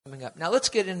coming up. Now let's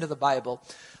get into the Bible.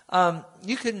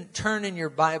 You can turn in your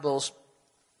Bibles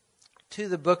to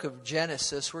the book of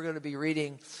Genesis. We're going to be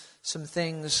reading some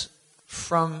things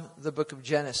from the book of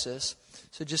Genesis.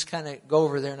 So just kind of go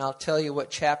over there and I'll tell you what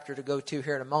chapter to go to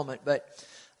here in a moment. But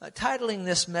titling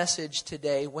this message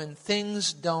today, When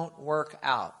Things Don't Work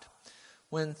Out.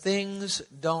 When things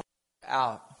don't work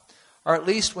out. Or at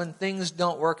least when things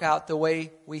don't work out the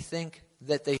way we think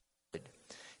that they should.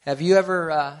 Have you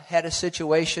ever had a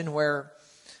situation where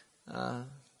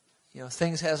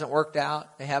things hasn't worked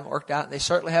out? They haven't worked out. They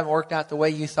certainly haven't worked out the way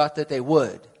you thought that they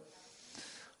would.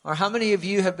 Or how many of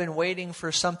you have been waiting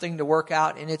for something to work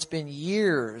out and it's been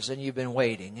years and you've been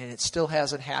waiting and it still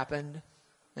hasn't happened?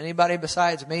 Anybody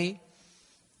besides me?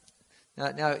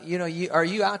 Now, are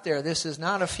you out there? This is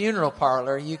not a funeral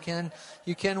parlor. You can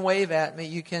wave at me.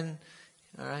 You can,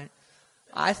 all right.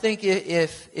 I think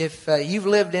if you've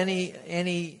lived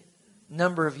any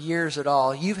number of years at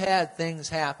all, you've had things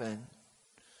happen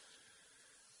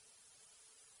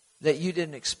that you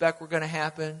didn't expect were going to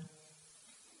happen.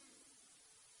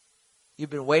 You've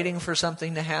been waiting for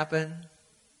something to happen.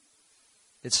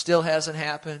 It still hasn't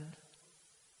happened.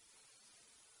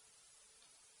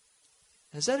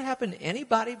 Has that happened to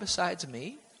anybody besides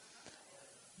me?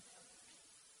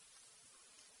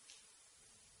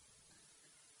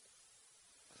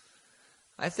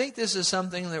 I think this is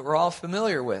something that we're all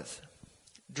familiar with.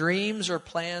 Dreams or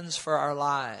plans for our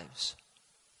lives.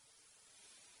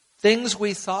 Things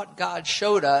we thought God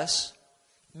showed us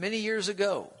many years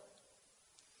ago.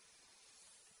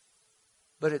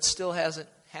 But it still hasn't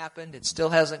happened. It still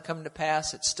hasn't come to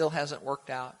pass. It still hasn't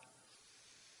worked out.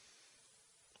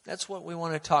 That's what we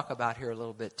want to talk about here a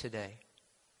little bit today.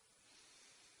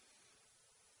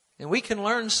 And we can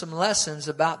learn some lessons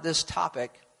about this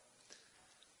topic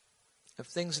of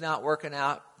things not working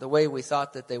out the way we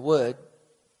thought that they would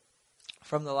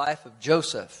from the life of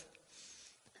Joseph.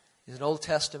 He's an Old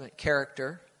Testament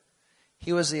character.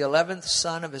 He was the 11th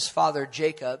son of his father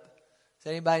Jacob. Does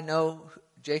anybody know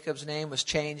Jacob's name was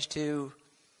changed to,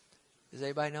 does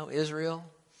anybody know, Israel?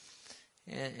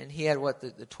 And he had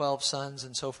the 12 sons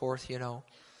and so forth,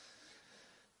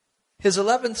 His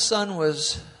 11th son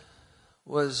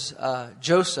was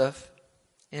Joseph.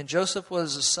 And Joseph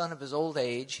was the son of his old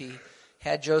age. He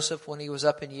had Joseph when he was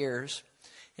up in years.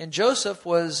 And Joseph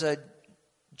was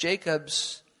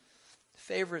Jacob's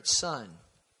favorite son.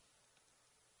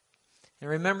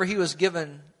 And remember, his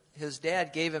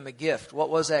dad gave him a gift. What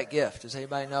was that gift? Does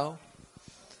anybody know?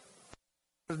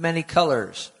 Of many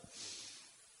colors.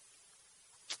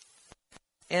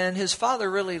 And his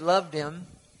father really loved him.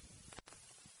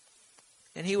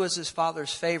 And he was his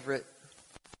father's favorite.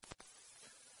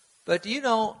 But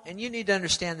and you need to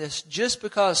understand this, just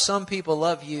because some people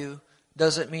love you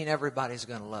doesn't mean everybody's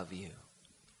going to love you.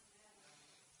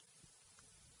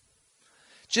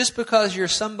 Just because you're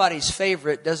somebody's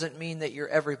favorite doesn't mean that you're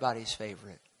everybody's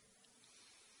favorite.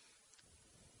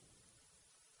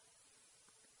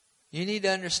 You need to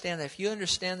understand that. If you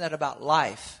understand that about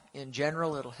life in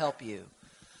general, it'll help you.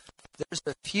 There's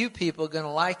a few people going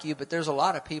to like you, but there's a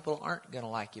lot of people aren't going to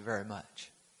like you very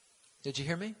much. Did you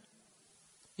hear me?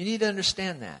 You need to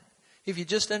understand that. If you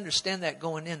just understand that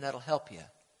going in, that'll help you.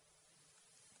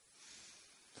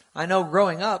 I know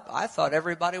growing up, I thought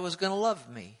everybody was going to love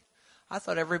me. I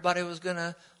thought everybody was going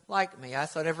to like me. I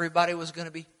thought everybody was going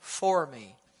to be for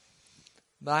me.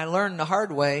 But I learned the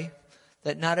hard way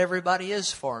that not everybody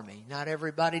is for me. Not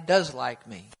everybody does like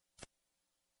me.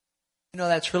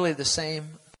 That's really the same.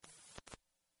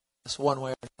 It's one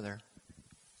way or another.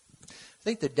 I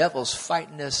think the devil's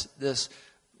fighting this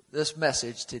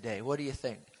message today. What do you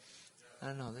think? I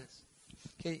don't know this.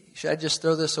 Okay, should I just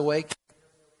throw this away?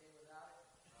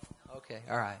 Okay,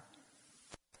 all right.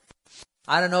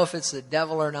 I don't know if it's the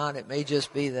devil or not. It may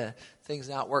just be the things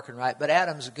not working right. But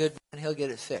Adam's a good man. He'll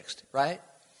get it fixed, right?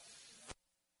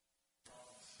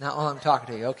 Not while I'm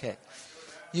talking to you. Okay.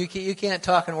 You can't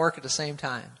talk and work at the same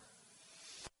time.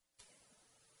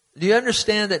 Do you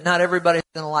understand that not everybody's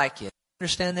going to like you?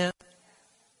 Understand that?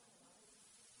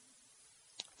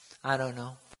 I don't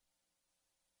know.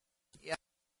 Yeah.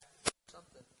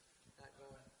 Something not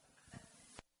going.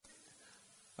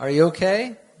 Are you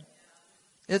okay?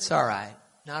 It's all right.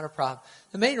 Not a problem.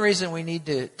 The main reason we need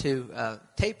to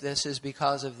tape this is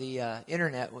because of the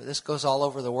internet. This goes all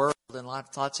over the world and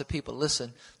lots of people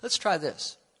listen. Let's try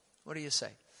this. What do you say?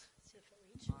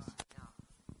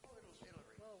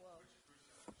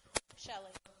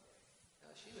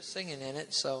 She was singing in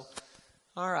it, so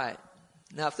all right.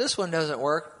 Now, if this one doesn't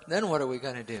work, then what are we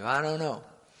going to do? I don't know.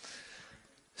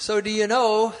 So do you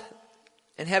know,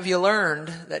 and have you learned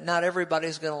that not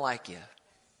everybody's going to like you?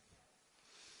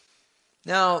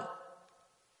 Now,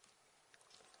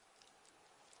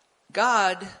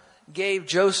 God gave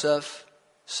Joseph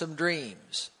some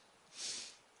dreams.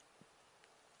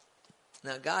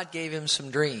 Now, God gave him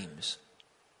some dreams.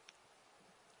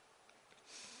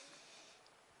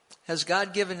 Has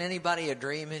God given anybody a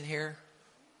dream in here?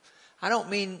 I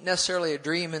don't mean necessarily a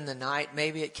dream in the night.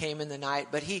 Maybe it came in the night,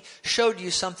 but He showed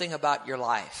you something about your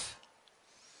life.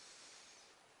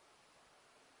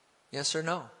 Yes or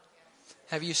no?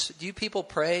 Do you people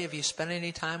pray? Have you spent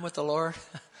any time with the Lord?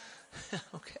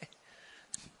 Okay.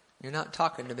 You're not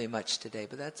talking to me much today,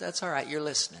 but that's all right. You're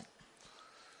listening.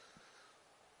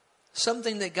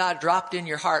 Something that God dropped in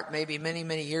your heart maybe many,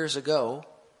 many years ago.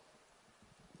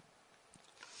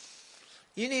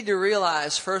 You need to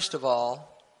realize, first of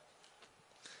all,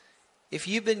 if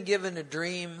you've been given a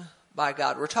dream by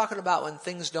God, we're talking about when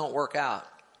things don't work out.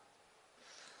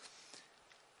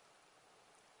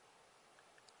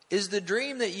 Is the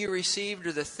dream that you received,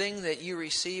 or the thing that you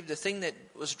received, the thing that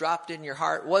was dropped in your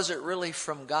heart, was it really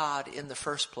from God in the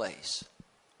first place?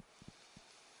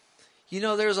 You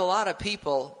know, there's a lot of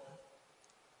people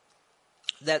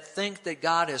that think that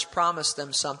God has promised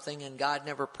them something and God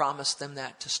never promised them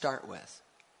that to start with.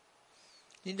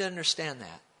 You need to understand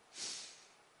that.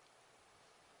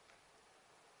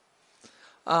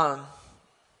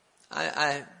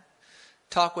 I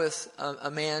talked with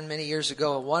a man many years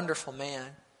ago, a wonderful man.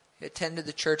 He attended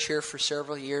the church here for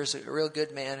several years, a real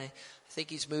good man. I think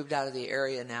he's moved out of the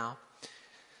area now.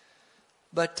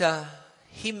 But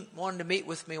he wanted to meet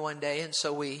with me one day, and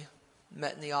so we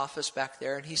met in the office back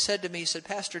there. And he said to me, he said,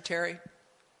 Pastor Terry,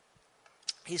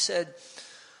 he said,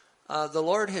 the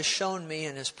Lord has shown me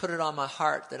and has put it on my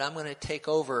heart that I'm going to take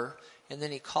over. And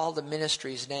then he called the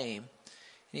ministry's name.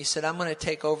 And he said, I'm going to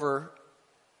take over.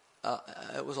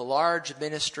 It was a large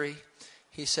ministry.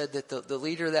 He said that the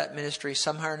leader of that ministry,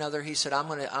 somehow or another, he said,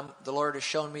 the Lord has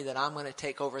shown me that I'm going to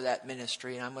take over that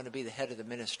ministry and I'm going to be the head of the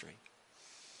ministry.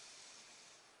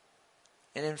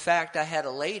 And in fact, I had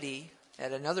a lady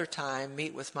at another time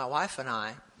meet with my wife and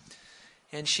I.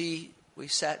 And we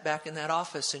sat back in that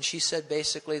office and she said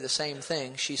basically the same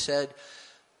thing. She said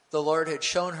the Lord had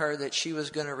shown her that she was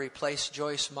going to replace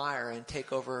Joyce Meyer and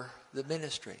take over the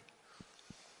ministry.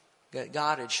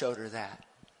 God had showed her that.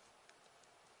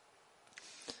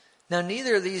 Now,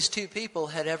 neither of these two people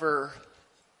had ever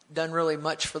done really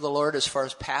much for the Lord as far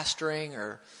as pastoring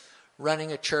or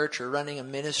running a church or running a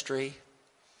ministry.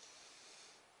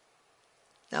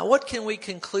 Now, what can we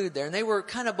conclude there? And they were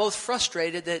kind of both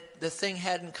frustrated that the thing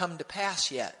hadn't come to pass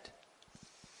yet.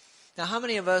 Now, how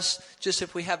many of us, just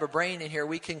if we have a brain in here,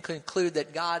 we can conclude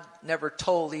that God never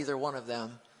told either one of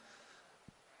them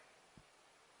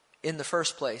in the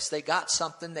first place? They got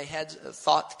something, they had a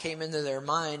thought that came into their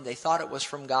mind, they thought it was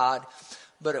from God,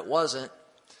 but it wasn't.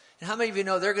 And how many of you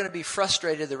know they're going to be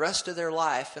frustrated the rest of their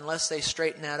life unless they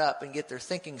straighten that up and get their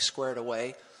thinking squared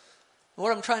away?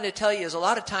 What I'm trying to tell you is a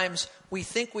lot of times we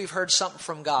think we've heard something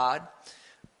from God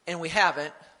and we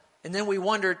haven't. And then we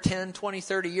wonder 10, 20,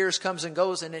 30 years comes and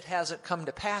goes and it hasn't come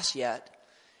to pass yet.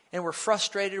 And we're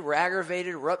frustrated, we're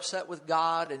aggravated, we're upset with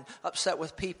God and upset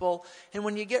with people. And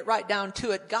when you get right down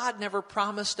to it, God never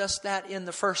promised us that in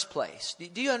the first place.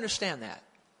 Do you understand that?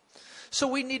 So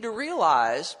we need to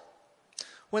realize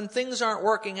when things aren't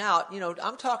working out, you know,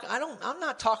 I'm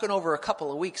not talking over a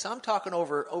couple of weeks. I'm talking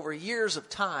over years of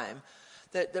time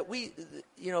that we,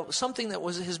 you know, something that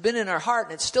has been in our heart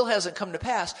and it still hasn't come to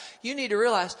pass. You need to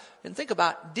realize and think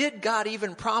about, did God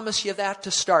even promise you that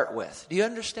to start with? Do you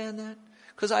understand that?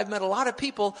 Because I've met a lot of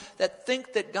people that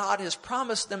think that God has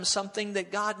promised them something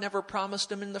that God never promised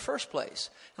them in the first place.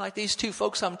 Like these two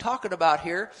folks I'm talking about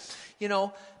here, you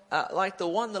know, like the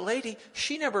lady,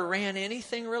 she never ran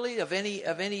anything really of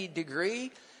any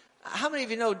degree. How many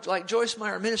of you know, like Joyce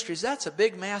Meyer Ministries, that's a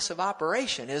big, massive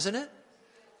operation, isn't it?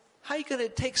 How are you going to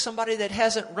take somebody that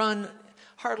hasn't run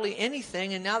hardly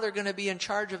anything and now they're going to be in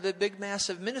charge of the big,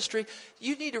 massive ministry?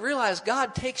 You need to realize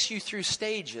God takes you through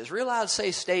stages. Real loud,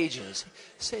 say stages.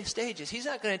 Say stages. He's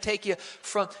not going to take you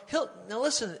from... Now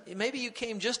listen, maybe you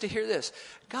came just to hear this.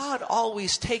 God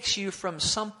always takes you from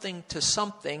something to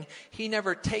something. He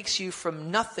never takes you from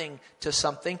nothing to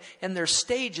something. And there's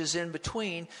stages in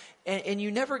between. And you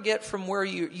never get from where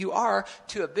you are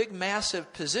to a big,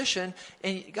 massive position.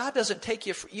 And God doesn't take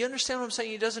you... You understand what I'm saying?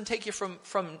 He doesn't take you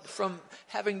from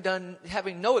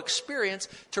having no experience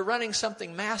to running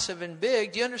something massive and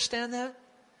big. Do you understand that?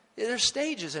 There's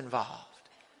stages involved.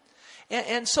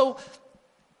 And so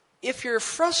if you're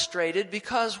frustrated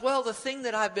because, well, the thing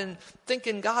that I've been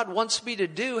thinking God wants me to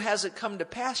do hasn't come to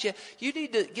pass yet, you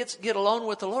need to get alone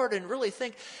with the Lord and really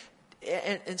think,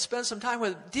 and spend some time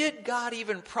with, did God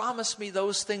even promise me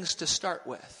those things to start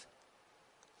with?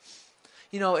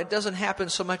 You know, it doesn't happen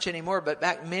so much anymore, but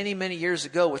back many, many years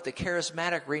ago with the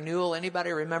charismatic renewal,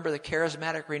 anybody remember the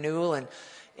charismatic renewal? And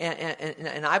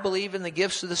I believe in the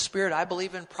gifts of the Spirit. I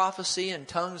believe in prophecy and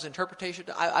tongues, interpretation.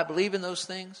 I believe in those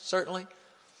things, certainly.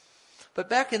 But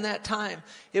back in that time,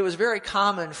 it was very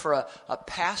common for a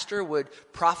pastor would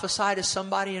prophesy to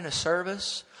somebody in a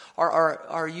service,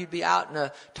 or you'd be out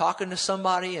talking to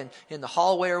somebody in the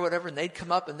hallway or whatever, and they'd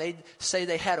come up and they'd say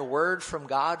they had a word from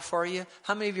God for you.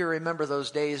 How many of you remember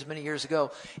those days many years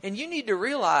ago? And you need to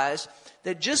realize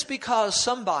that just because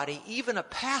somebody, even a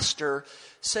pastor,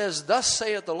 says, "Thus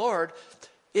saith the Lord,"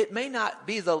 it may not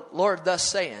be the Lord thus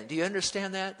saying. Do you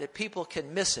understand that? That people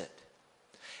can miss it.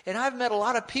 And I've met a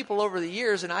lot of people over the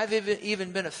years, and I've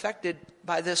even been affected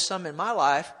by this some in my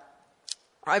life.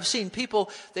 I've seen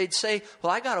people, they'd say,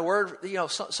 "Well, I got a word,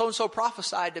 so-and-so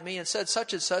prophesied to me and said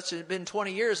such and such, and it's been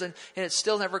 20 years, and it's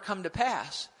still never come to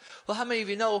pass." Well, how many of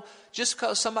you know, just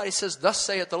because somebody says, "Thus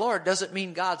saith the Lord," doesn't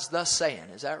mean God's thus saying.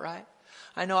 Is that right?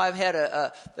 I know I've had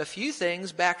a few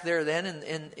things back there then,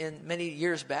 in many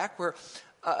years back, where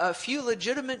a few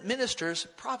legitimate ministers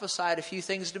prophesied a few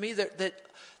things to me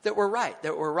that were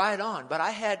right on. But I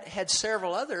had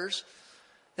several others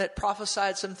that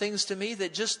prophesied some things to me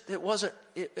that just it wasn't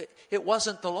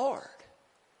the Lord.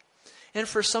 And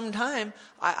for some time,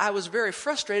 I was very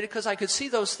frustrated because I could see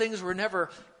those things were never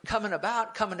coming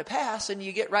to pass. And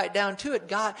you get right down to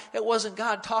it, it wasn't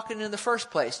God talking in the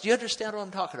first place. Do you understand what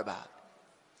I'm talking about?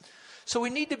 So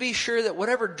we need to be sure that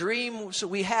whatever dreams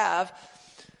we have,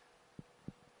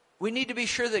 we need to be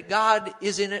sure that God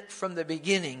is in it from the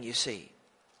beginning, you see.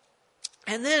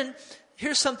 And then,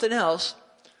 here's something else.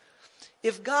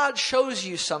 If God shows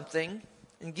you something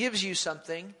and gives you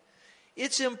something,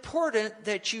 it's important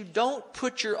that you don't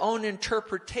put your own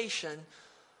interpretation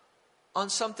on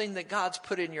something that God's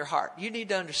put in your heart. You need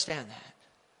to understand that.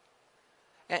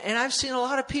 And I've seen a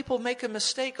lot of people make a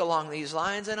mistake along these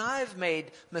lines, and I've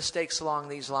made mistakes along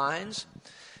these lines.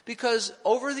 Because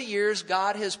over the years,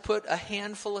 God has put a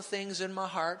handful of things in my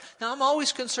heart. Now, I'm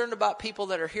always concerned about people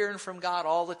that are hearing from God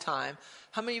all the time.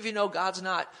 How many of you know God's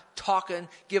not talking,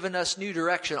 giving us new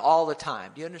direction all the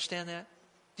time? Do you understand that?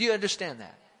 Do you understand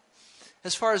that?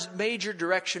 As far as major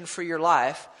direction for your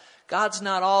life, God's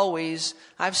not always.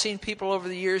 I've seen people over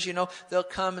the years, they'll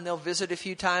come and they'll visit a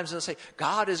few times and they'll say,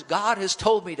 God has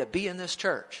told me to be in this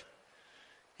church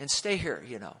and stay here,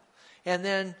 And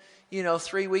then,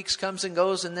 3 weeks comes and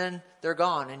goes, and then they're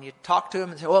gone. And you talk to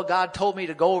them and say, "Well, God told me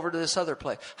to go over to this other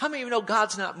place." How many of you know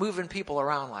God's not moving people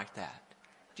around like that?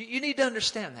 You need to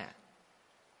understand that.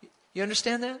 You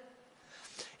understand that?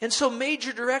 And so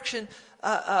major direction,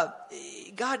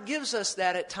 God gives us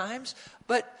that at times.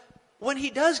 But when He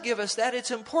does give us that,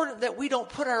 it's important that we don't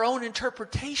put our own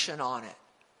interpretation on it.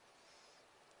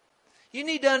 You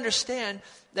need to understand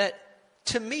that,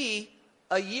 to me,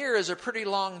 a year is a pretty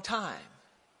long time.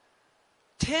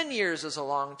 10 years is a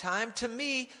long time. To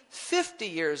me, 50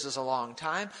 years is a long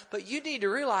time. But you need to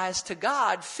realize, to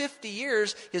God, 50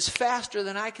 years is faster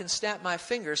than I can snap my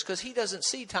fingers, because He doesn't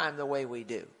see time the way we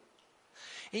do.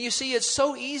 And you see, it's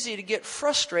so easy to get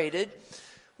frustrated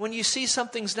when you see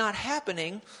something's not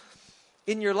happening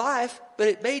in your life, but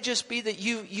it may just be that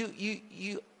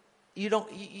you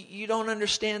don't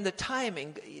understand the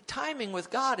timing. Timing with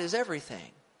God is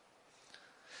everything.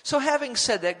 So having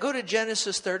said that, go to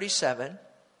Genesis 37.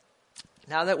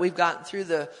 Now that we've gotten through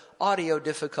the audio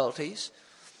difficulties,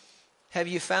 have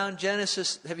you found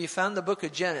Genesis? Have you found the book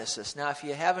of Genesis? Now, if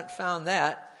you haven't found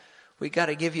that, we got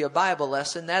to give you a Bible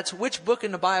lesson. That's which book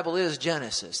in the Bible is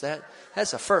Genesis?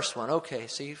 That's the first one. Okay,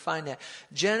 so you find that.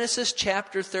 Genesis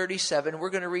chapter 37.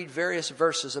 We're going to read various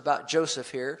verses about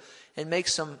Joseph here and make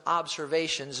some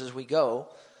observations as we go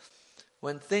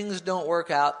when things don't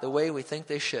work out the way we think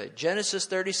they should. Genesis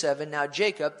 37, now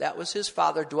Jacob, that was his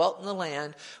father, dwelt in the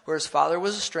land where his father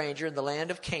was a stranger, in the land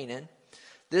of Canaan.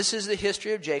 This is the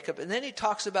history of Jacob. And then he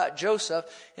talks about Joseph.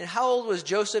 And how old was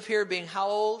Joseph here, being how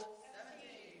old?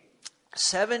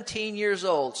 17 years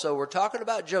old. So we're talking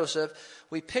about Joseph.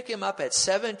 We pick him up at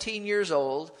 17 years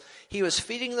old. He was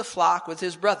feeding the flock with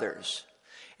his brothers.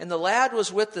 And the lad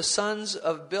was with the sons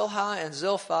of Bilhah and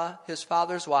Zilpah, his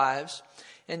father's wives.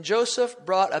 And Joseph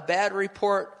brought a bad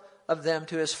report of them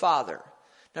to his father.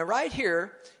 Now right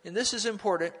here, and this is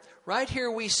important, right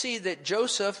here we see that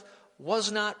Joseph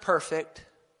was not perfect.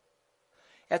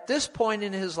 At this point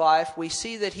in his life, we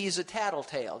see that he's a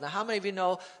tattletale. Now, how many of you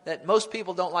know that most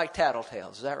people don't like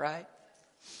tattletales? Is that right?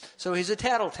 So he's a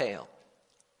tattletale.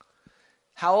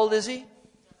 How old is he?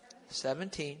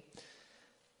 17.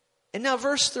 And now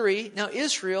verse 3, now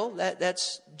Israel,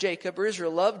 that's Jacob, or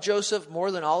Israel, loved Joseph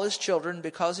more than all his children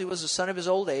because he was the son of his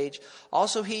old age.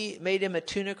 Also he made him a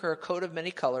tunic or a coat of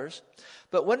many colors.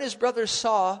 But when his brothers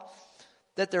saw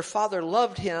that their father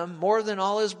loved him more than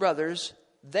all his brothers,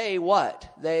 they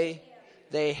what? They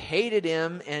hated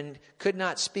him and could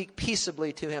not speak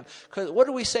peaceably to him. Because what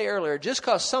did we say earlier? Just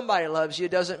because somebody loves you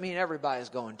doesn't mean everybody's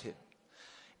going to.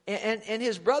 And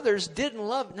his brothers didn't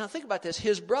love, now think about this,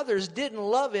 his brothers didn't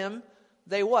love him,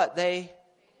 they what? They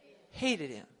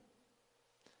hated him.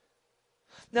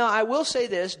 Now I will say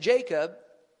this, Jacob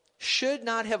should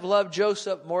not have loved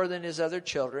Joseph more than his other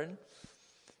children.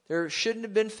 There shouldn't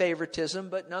have been favoritism,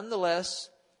 but nonetheless,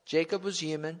 Jacob was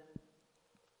human.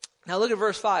 Now look at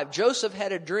verse 5. Joseph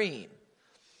had a dream,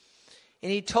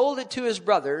 and he told it to his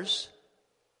brothers.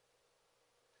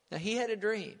 Now he had a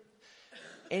dream.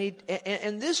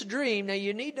 And this dream, now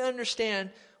you need to understand,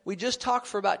 we just talked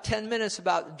for about 10 minutes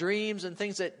about dreams and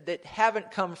things that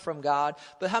haven't come from God.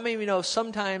 But how many of you know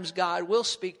sometimes God will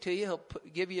speak to you? He'll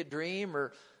give you a dream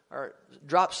or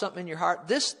drop something in your heart.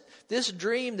 This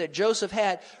dream that Joseph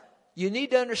had, you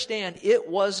need to understand, it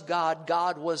was God.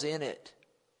 God was in it.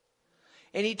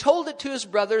 And he told it to his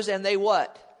brothers, and they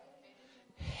what?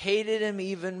 Hated him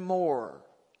even more.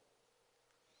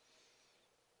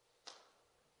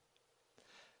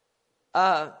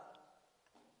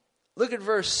 Look at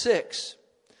verse 6.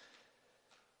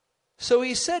 So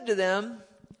he said to them,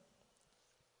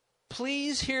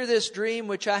 please hear this dream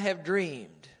which I have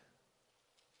dreamed.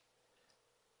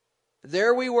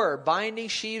 There we were, binding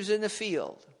sheaves in the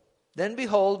field. Then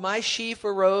behold, my sheaf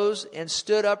arose and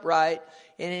stood upright,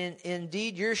 and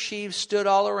indeed your sheaves stood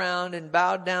all around and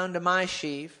bowed down to my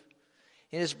sheaf.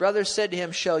 And his brothers said to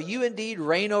him, shall you indeed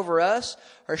reign over us,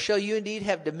 or shall you indeed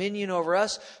have dominion over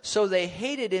us? So they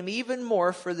hated him even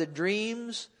more for the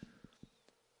dreams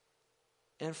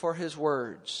and for his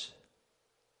words.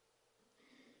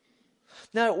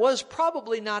 Now, it was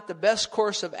probably not the best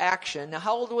course of action. Now,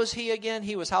 how old was he again?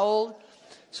 He was how old?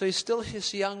 So he's still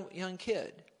this young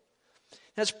kid.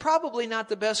 Now, it's probably not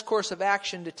the best course of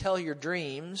action to tell your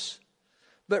dreams,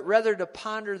 but rather to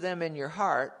ponder them in your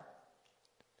heart.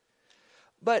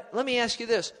 But let me ask you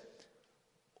this.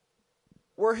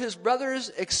 Were his brothers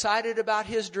excited about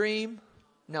his dream?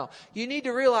 No. You need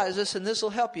to realize this, and this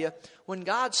will help you. When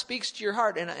God speaks to your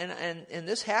heart, and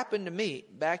this happened to me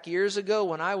back years ago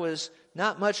when I was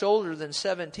not much older than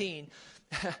 17,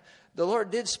 the Lord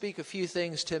did speak a few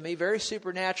things to me very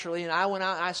supernaturally, and I went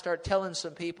out and I started telling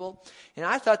some people, and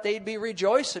I thought they'd be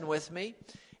rejoicing with me.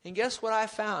 And guess what I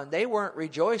found? They weren't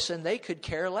rejoicing. They could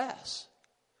care less.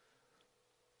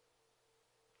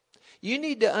 You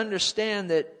need to understand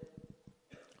that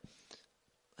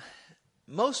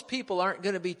most people aren't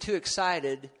going to be too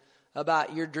excited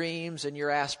about your dreams and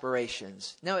your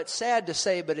aspirations. Now, it's sad to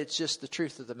say, but it's just the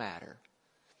truth of the matter.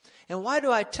 And why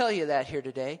do I tell you that here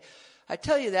today? I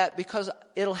tell you that because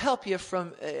it'll help you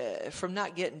from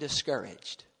not getting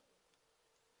discouraged.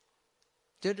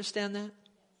 Do you understand that?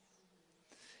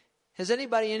 Has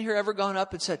anybody in here ever gone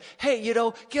up and said, hey,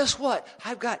 guess what?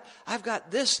 I've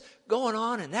got this going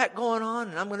on and that going on,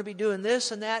 and I'm going to be doing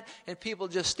this and that. And people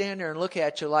just stand there and look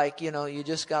at you like, you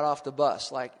just got off the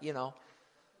bus. Like,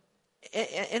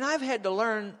 And I've had to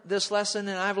learn this lesson,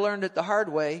 and I've learned it the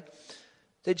hard way,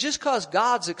 that just because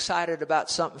God's excited about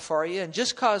something for you, and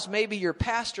just because maybe your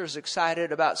pastor's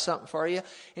excited about something for you,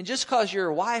 and just because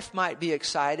your wife might be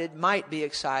excited,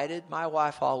 my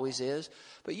wife always is,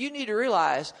 but you need to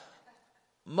realize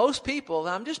most people,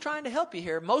 I'm just trying to help you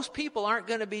here, most people aren't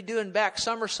going to be doing back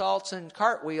somersaults and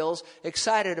cartwheels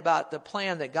excited about the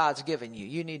plan that God's given you.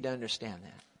 You need to understand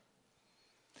that.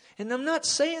 And I'm not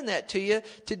saying that to you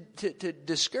to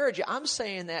discourage you. I'm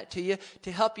saying that to you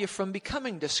to help you from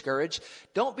becoming discouraged.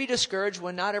 Don't be discouraged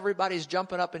when not everybody's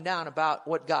jumping up and down about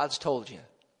what God's told you.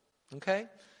 Okay?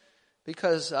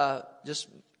 Because, just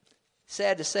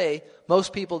sad to say,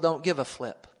 most people don't give a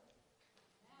flip.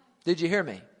 Did you hear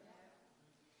me?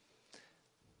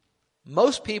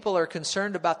 Most people are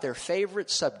concerned about their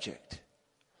favorite subject.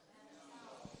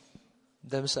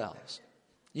 Themselves.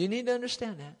 You need to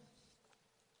understand that.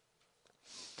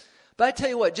 But I tell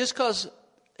you what, just because,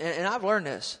 and I've learned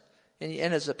this,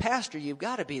 and as a pastor, you've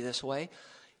got to be this way.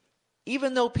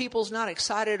 Even though people's not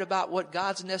excited about what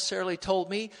God's necessarily told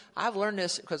me, I've learned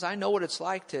this because I know what it's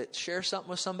like to share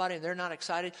something with somebody and they're not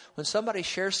excited. When somebody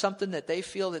shares something that they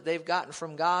feel that they've gotten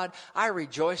from God, I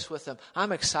rejoice with them.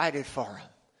 I'm excited for them.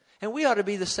 And we ought to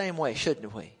be the same way,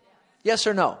 shouldn't we? Yes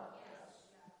or no?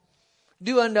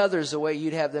 Do unto others the way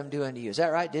you'd have them do unto you. Is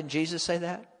that right? Didn't Jesus say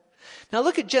that? Now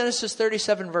look at Genesis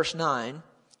 37 verse 9.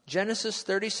 Genesis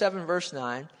 37 verse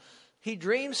 9. he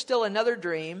dreamed still another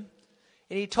dream.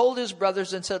 And he told his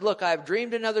brothers and said, look, I have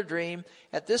dreamed another dream.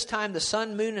 At this time, the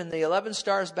sun, moon, and the 11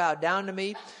 stars bowed down to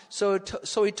me. So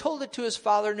he told it to his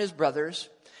father and his brothers.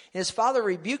 And his father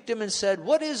rebuked him and said,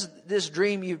 what is this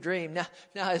dream you've dreamed?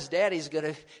 Now his daddy's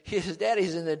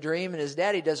in the dream, and his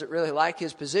daddy doesn't really like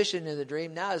his position in the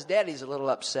dream. Now his daddy's a little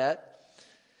upset.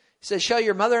 He says, shall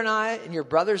your mother and I and your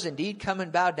brothers indeed come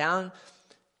and bow down?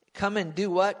 Come and do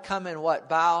what? Come and what?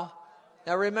 Bow.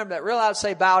 Now remember that. Real loud,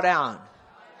 say bow down.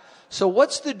 So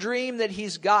what's the dream that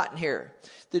he's gotten here?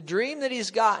 The dream that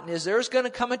he's gotten is there's going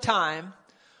to come a time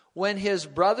when his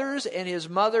brothers and his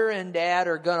mother and dad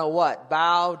are going to what?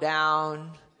 Bow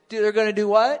down. They're going to do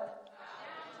what?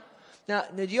 Now,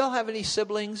 do you all have any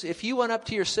siblings? If you went up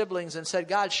to your siblings and said,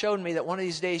 God showed me that one of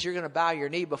these days you're going to bow your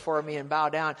knee before me and bow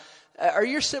down, are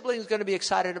your siblings going to be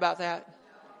excited about that?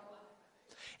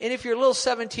 And if you're a little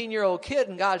 17-year-old kid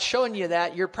and God's showing you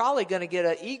that, you're probably going to get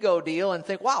an ego deal and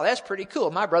think, wow, that's pretty cool.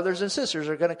 My brothers and sisters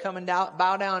are going to come and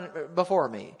bow down before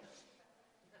me.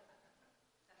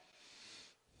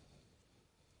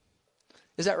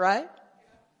 Is that right?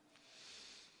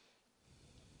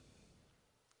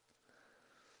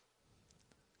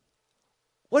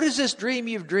 What is this dream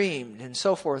you've dreamed? And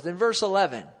so forth. In verse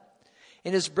 11,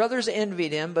 and his brothers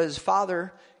envied him, but his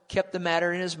father kept the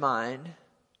matter in his mind.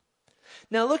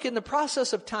 Now look, in the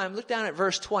process of time, look down at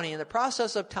verse 20. In the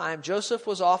process of time, Joseph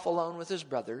was off alone with his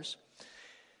brothers.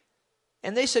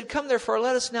 And they said, come therefore,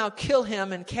 let us now kill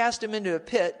him and cast him into a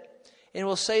pit, and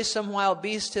we'll say some wild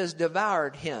beast has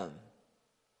devoured him.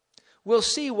 We'll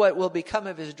see what will become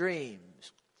of his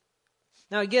dreams.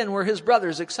 Now again, were his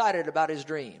brothers excited about his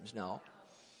dreams? No.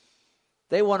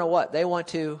 They want to what? They want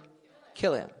to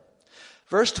kill him.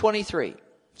 Verse 23.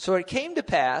 So it came to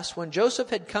pass, when Joseph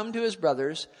had come to his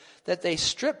brothers, that they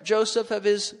stripped Joseph of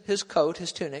his coat,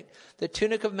 his tunic, the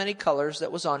tunic of many colors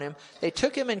that was on him. They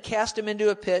took him and cast him into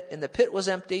a pit, and the pit was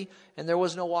empty, and there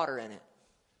was no water in it.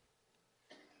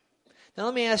 Now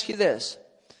let me ask you this.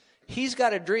 He's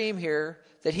got a dream here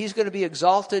that he's going to be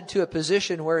exalted to a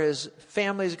position where his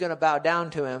family is going to bow down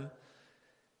to him.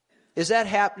 Is that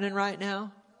happening right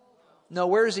now? No,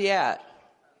 where is he at?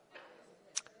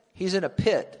 He's in a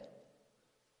pit.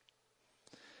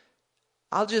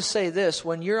 I'll just say this,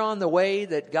 when you're on the way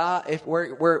that God,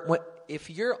 if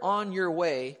you're on your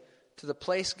way to the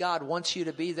place God wants you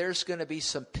to be, there's going to be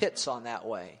some pits on that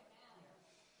way.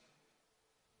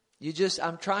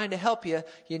 I'm trying to help you.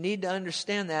 You need to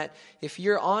understand that. If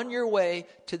you're on your way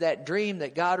to that dream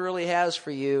that God really has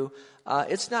for you,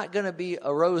 it's not going to be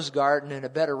a rose garden and a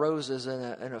bed of roses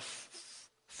and a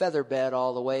feather bed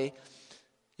all the way.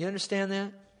 You understand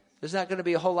that? There's not going to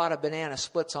be a whole lot of banana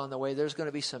splits on the way. There's going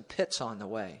to be some pits on the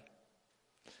way.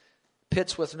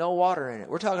 Pits with no water in it.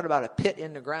 We're talking about a pit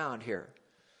in the ground here.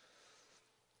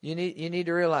 You need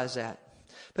to realize that.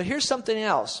 But here's something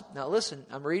else. Now listen,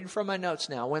 I'm reading from my notes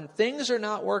now. When things are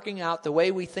not working out the way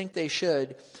we think they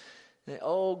should,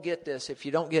 get this, if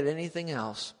you don't get anything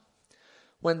else.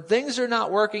 When things are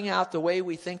not working out the way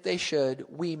we think they should,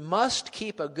 we must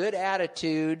keep a good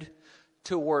attitude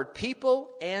toward people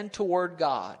and toward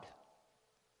God.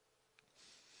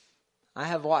 I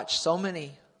have watched so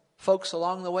many folks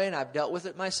along the way, and I've dealt with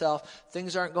it myself.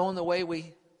 Things aren't going the way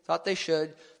we thought they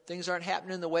should. Things aren't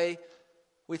happening the way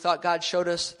we thought God showed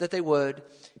us that they would.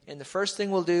 And the first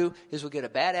thing we'll do is we'll get a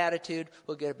bad attitude.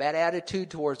 We'll get a bad attitude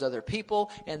towards other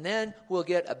people. And then we'll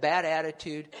get a bad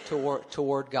attitude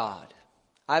toward God.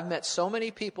 I've met so many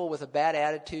people with a bad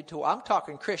attitude. I'm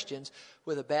talking Christians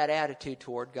with a bad attitude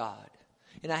toward God.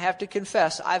 And I have to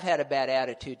confess, I've had a bad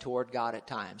attitude toward God at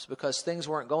times because things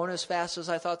weren't going as fast as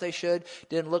I thought they should.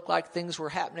 Didn't look like things were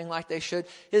happening like they should.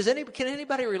 Can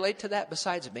anybody relate to that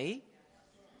besides me?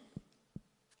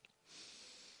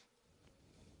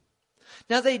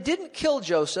 Now, they didn't kill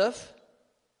Joseph,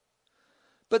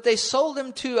 but they sold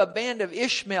him to a band of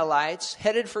Ishmaelites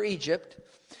headed for Egypt.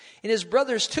 And his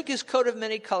brothers took his coat of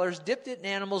many colors, dipped it in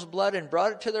animal's blood, and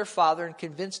brought it to their father and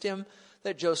convinced him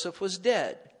that Joseph was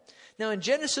dead. Now in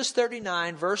Genesis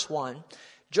 39, verse 1,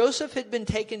 Joseph had been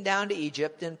taken down to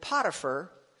Egypt, and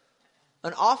Potiphar,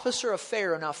 an officer of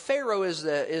Pharaoh. Now Pharaoh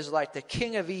is like the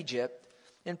king of Egypt,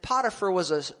 and Potiphar was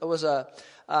a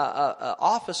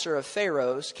officer of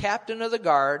Pharaoh's, captain of the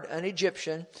guard, an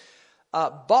Egyptian,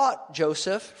 bought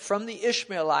Joseph from the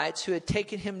Ishmaelites who had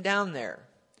taken him down there.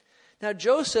 Now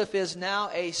Joseph is now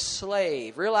a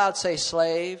slave. Real loud, say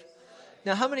slave.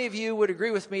 Now, how many of you would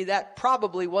agree with me that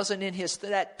probably wasn't in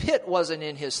that pit wasn't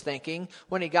in his thinking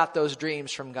when he got those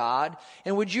dreams from God?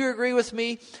 And would you agree with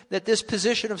me that this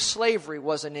position of slavery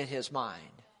wasn't in his mind?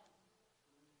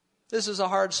 This is a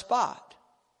hard spot.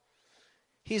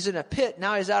 He's in a pit.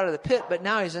 Now he's out of the pit, but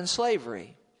now he's in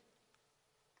slavery.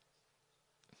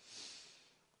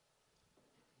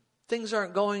 Things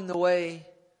aren't going the way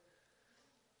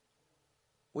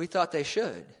we thought they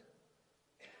should.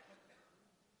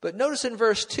 But notice in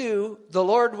verse 2, the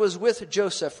Lord was with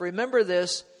Joseph. Remember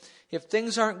this, if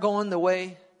things aren't going the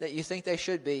way that you think they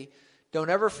should be, don't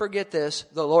ever forget this,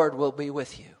 the Lord will be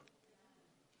with you.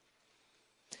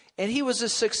 And he was a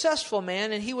successful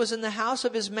man, and he was in the house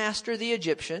of his master the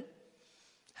Egyptian,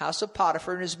 house of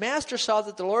Potiphar. And his master saw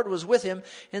that the Lord was with him,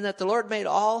 and that the Lord made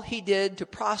all he did to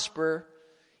prosper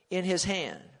in his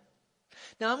hand.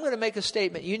 Now I'm going to make a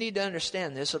statement. You need to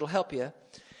understand this. It'll help you.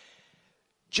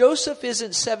 Joseph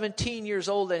isn't 17 years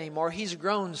old anymore. He's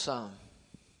grown some.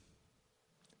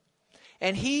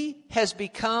 And he has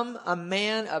become a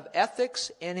man of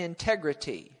ethics and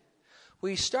integrity.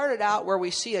 We started out where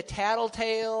we see a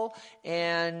tattletale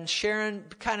and sharing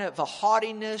kind of a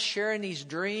haughtiness, sharing these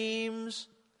dreams.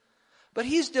 But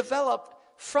he's developed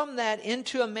from that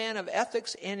into a man of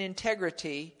ethics and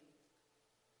integrity.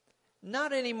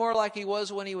 Not anymore like he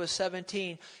was when he was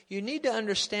 17. You need to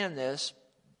understand this,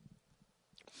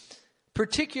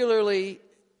 particularly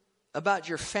about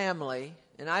your family,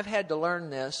 and I've had to learn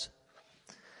this.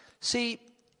 See,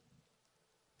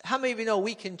 how many of you know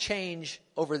we can change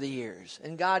over the years,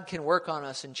 and God can work on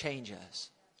us and change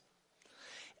us?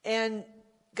 And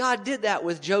God did that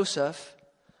with Joseph.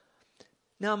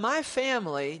 Now my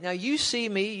family, now you see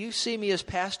me as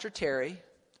Pastor Terry.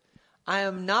 I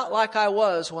am not like I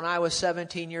was when I was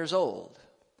 17 years old.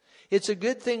 It's a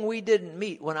good thing we didn't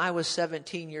meet when I was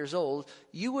 17 years old.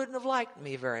 You wouldn't have liked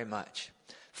me very much.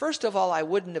 First of all, I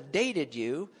wouldn't have dated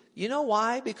you. You know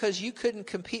why? Because you couldn't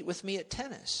compete with me at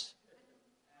tennis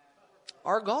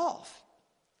or golf.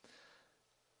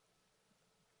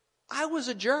 I was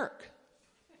a jerk.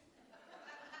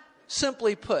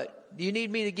 Simply put, do you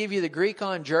need me to give you the Greek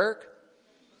on jerk?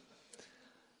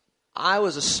 I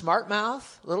was a smart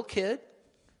mouth little kid.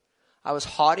 I was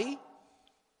haughty.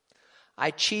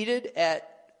 I cheated at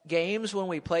games when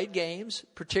we played games,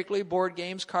 particularly board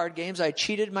games, card games. I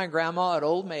cheated my grandma at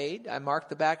Old Maid. I marked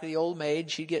the back of the Old Maid.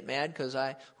 She'd get mad because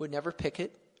I would never pick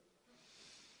it.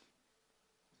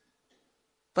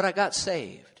 But I got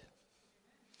saved.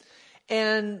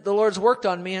 And the Lord's worked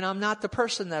on me, and I'm not the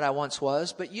person that I once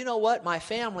was. But you know what? My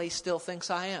family still thinks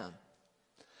I am.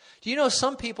 Do you know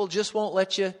some people just won't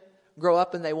let you grow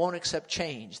up, and they won't accept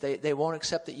change. They won't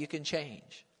accept that you can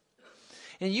change.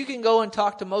 And you can go and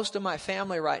talk to most of my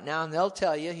family right now, and they'll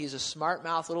tell you he's a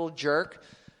smart-mouthed little jerk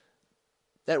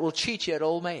that will cheat you at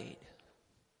Old Maid.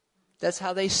 That's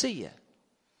how they see you.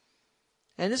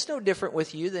 And it's no different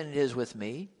with you than it is with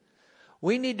me.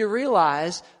 We need to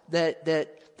realize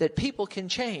that people can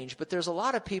change. But there's a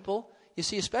lot of people, you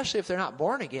see, especially if they're not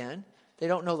born again, they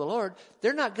don't know the Lord,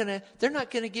 they're not going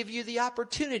to give you the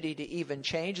opportunity to even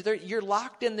change. You're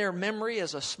locked in their memory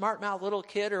as a smart-mouthed little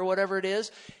kid or whatever it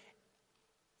is.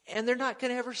 And they're not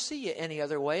going to ever see you any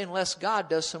other way unless God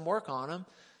does some work on them.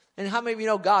 And how many of you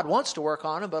know God wants to work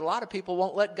on them, but a lot of people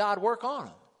won't let God work on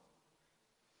them.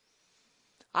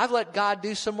 I've let God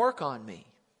do some work on me.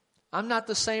 I'm not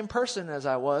the same person as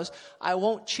I was. I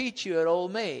won't cheat you at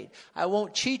Old Maid. I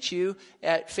won't cheat you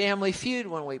at Family Feud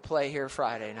when we play here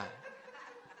Friday night.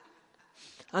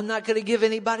 I'm not going to give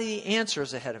anybody the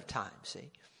answers ahead of time,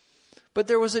 see. But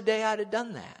there was a day I'd have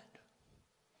done that.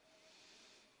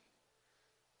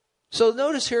 So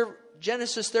notice here,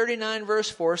 Genesis 39 verse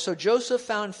 4. So Joseph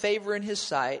found favor in his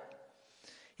sight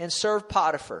and served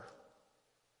Potiphar.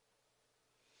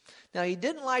 Now he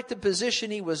didn't like the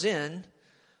position he was in,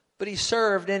 but he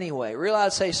served anyway. Real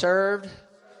loud, say served.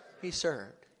 He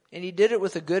served. And he did it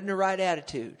with a good and a right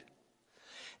attitude.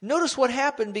 Notice what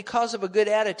happened because of a good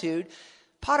attitude.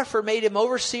 Potiphar made him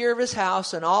overseer of his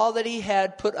house, and all that he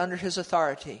had put under his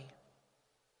authority.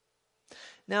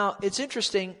 Now, it's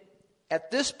interesting.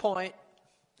 At this point,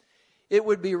 it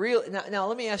would be real. Now,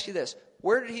 let me ask you this.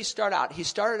 Where did he start out? He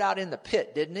started out in the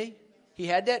pit, didn't he? He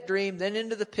had that dream, then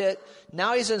into the pit.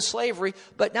 Now he's in slavery,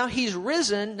 but now he's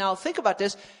risen. Now, think about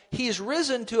this. He's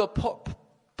risen to a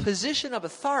position of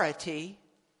authority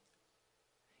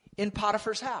in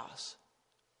Potiphar's house.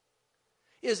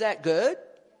 Is that good?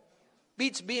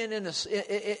 Beats being in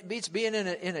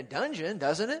a dungeon,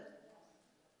 doesn't it?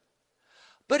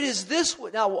 But is this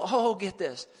now? Get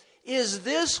this. Is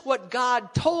this what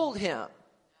God told him?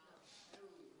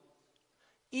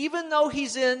 Even though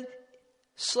he's in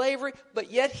slavery,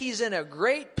 but yet he's in a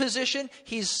great position.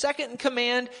 He's second in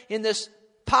command in this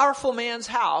powerful man's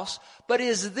house. But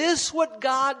is this what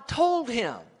God told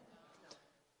him?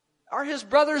 Are his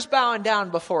brothers bowing down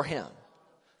before him?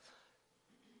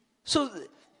 So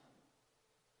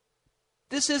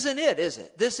This isn't it, is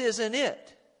it? This isn't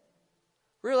it.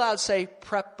 We're allowed to say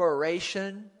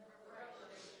preparation.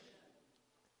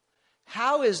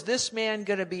 How is this man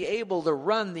going to be able to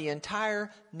run the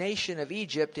entire nation of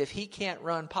Egypt if he can't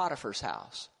run Potiphar's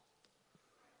house?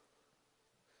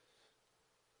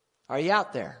 Are you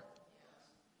out there?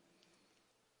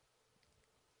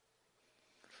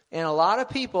 And a lot of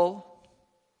people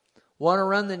want to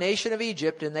run the nation of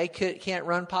Egypt and they can't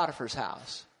run Potiphar's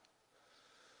house.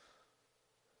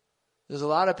 There's a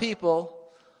lot of people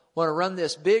want to run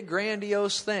this big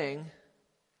grandiose thing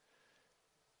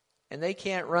and they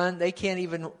can't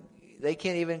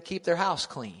even keep their house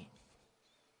clean.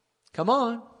 Come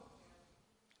on.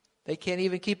 They can't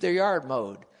even keep their yard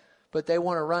mowed, but they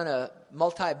want to run a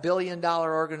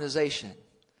multi-billion-dollar organization.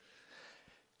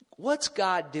 What's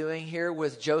God doing here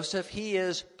with Joseph? He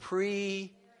is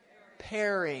preparing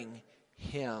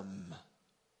him.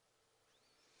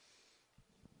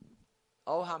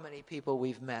 Oh, how many people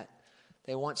we've met.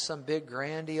 They want some big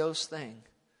grandiose thing.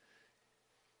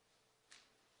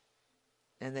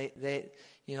 And they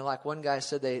like one guy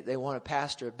said they want to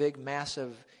pastor a big,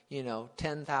 massive,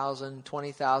 10,000,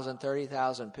 20,000,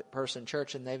 30,000 person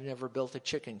church, and they've never built a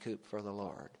chicken coop for the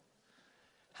Lord.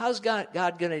 How's God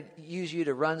going to use you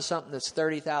to run something that's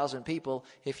 30,000 people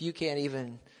if you can't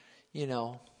even,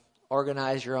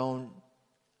 organize your own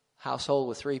household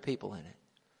with 3 people in it?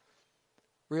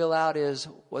 Real out is,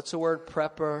 what's the word?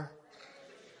 Prepper.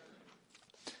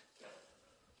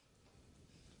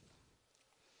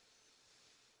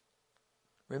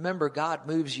 Remember, God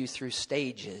moves you through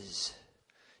stages.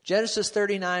 Genesis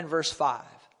 39, verse 5.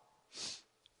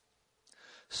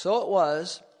 So it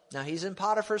was, now he's in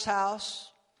Potiphar's house.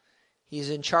 He's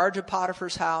in charge of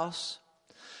Potiphar's house.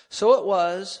 So it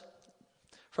was,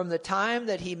 from the time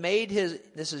that he made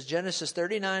this is Genesis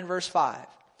 39, verse 5.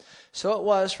 So it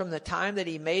was from the time that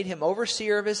he made him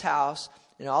overseer of his house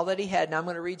and all that he had. Now I'm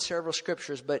going to read several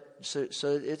scriptures, but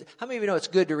how many of you know it's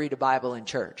good to read a Bible in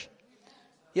church?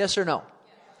 Yes or no?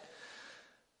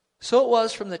 So it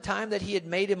was from the time that he had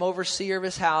made him overseer of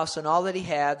his house and all that he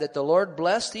had, that the Lord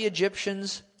blessed the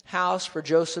Egyptian's house for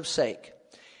Joseph's sake.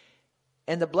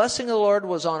 And the blessing of the Lord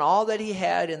was on all that he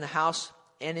had in the house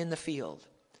and in the field.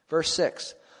 Verse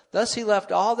 6. Thus he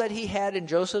left all that he had in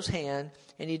Joseph's hand,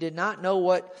 and he did not know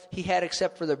what he had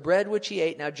except for the bread which he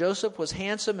ate. Now Joseph was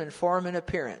handsome in form and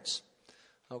appearance.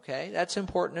 Okay, that's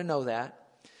important to know that.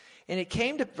 And it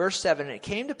came to, verse 7, and it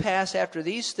came to pass after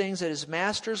these things that his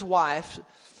master's wife,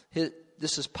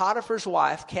 this is Potiphar's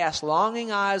wife, cast longing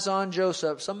eyes on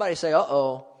Joseph. Somebody say,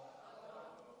 uh-oh.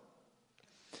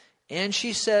 And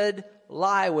she said,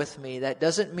 lie with me. That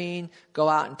doesn't mean go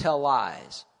out and tell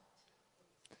lies.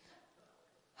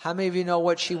 How many of you know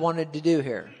what she wanted to do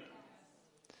here?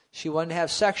 She wanted to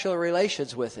have sexual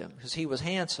relations with him because he was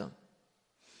handsome.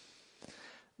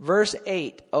 Verse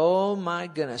 8. Oh my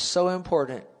goodness, so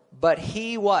important. But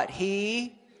he what?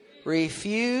 He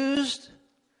refused.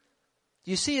 Do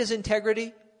you see his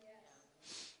integrity?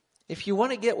 If you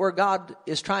want to get where God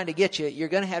is trying to get you, you're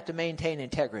going to have to maintain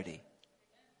integrity.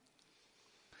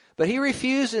 But he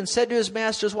refused and said to his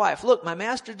master's wife, look, my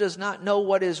master does not know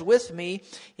what is with me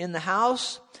in the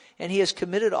house, and he has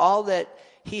committed all that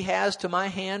he has to my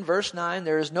hand. Verse 9,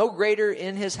 there is no greater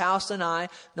in his house than I,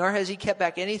 nor has he kept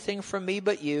back anything from me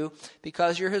but you,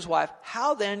 because you're his wife.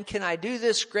 How then can I do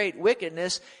this great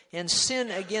wickedness and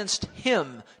sin against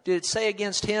him? Did it say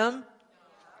against him?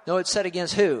 No, it said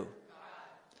against who?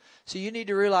 So you need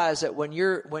to realize that when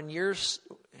you're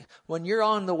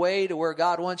on the way to where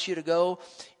God wants you to go,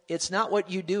 it's not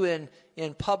what you do in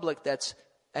public God's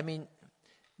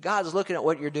looking at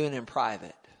what you're doing in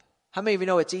private. How many of you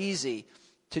know it's easy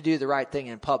to do the right thing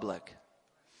in public?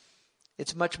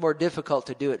 It's much more difficult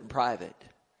to do it in private.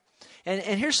 And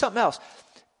here's something else.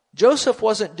 Joseph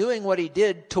wasn't doing what he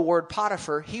did toward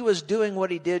Potiphar. He was doing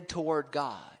what he did toward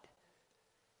God.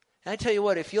 And I tell you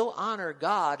what, if you'll honor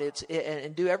God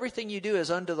and do everything you do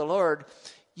as unto the Lord,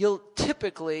 you'll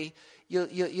typically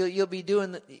be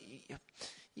doing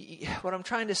what I'm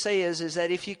trying to say is that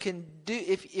if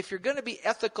you're going to be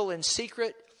ethical in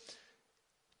secret,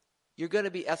 you're going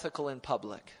to be ethical in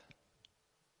public.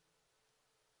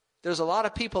 There's a lot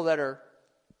of people that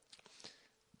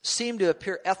seem to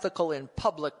appear ethical in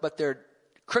public, but they're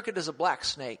crooked as a black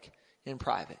snake in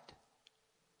private.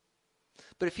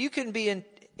 But if you can be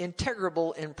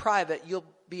integrable in private, you'll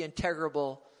be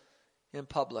integrable in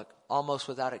public, almost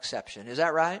without exception. Is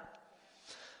that right?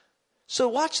 So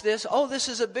watch this. Oh, this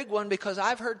is a big one because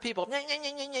I've heard people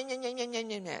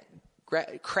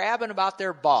crabbing about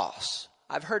their boss.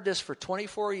 I've heard this for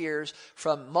 24 years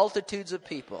from multitudes of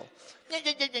people.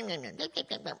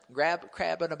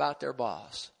 Crabbing about their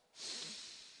boss.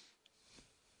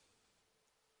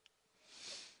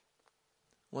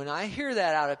 When I hear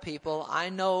that out of people, I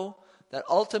know that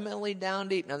ultimately down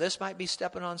deep, now this might be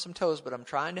stepping on some toes, but I'm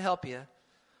trying to help you.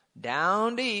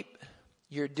 Down deep,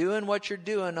 you're doing what you're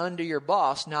doing unto your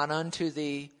boss, not unto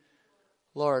the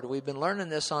Lord. We've been learning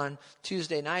this on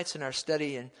Tuesday nights in our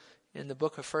study in the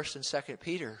book of 1st and 2nd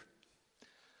Peter.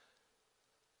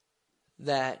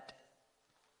 That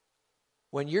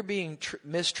when you're being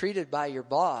mistreated by your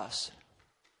boss,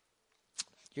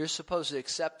 you're supposed to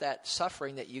accept that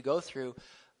suffering that you go through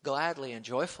gladly and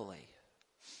joyfully.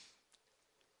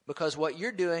 Because what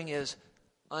you're doing is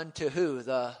unto who?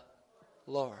 The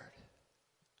Lord.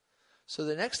 So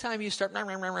the next time you start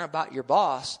about your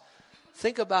boss,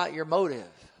 think about your motive.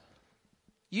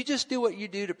 You just do what you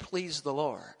do to please the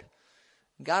Lord.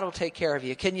 God will take care of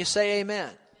you. Can you say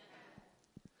amen?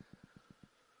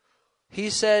 He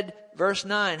said, verse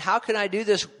 9, how can I do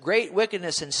this great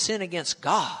wickedness and sin against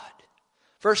God?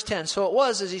 Verse 10, so it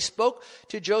was as she spoke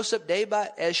to Joseph day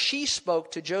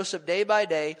by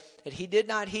day, that he did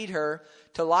not heed her,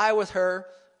 to lie with her,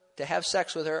 to have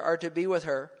sex with her, or to be with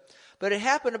her. But it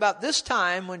happened about this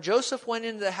time when Joseph went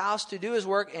into the house to do his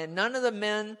work, and none of the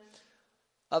men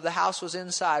of the house was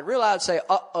inside. Real loud say,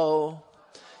 uh-oh.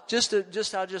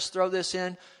 I'll just throw this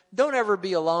in. Don't ever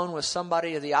be alone with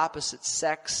somebody of the opposite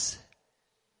sex.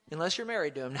 Unless you're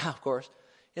married to him now, of course.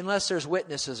 Unless there's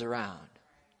witnesses around.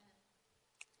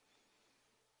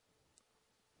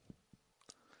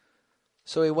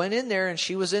 So he went in there, and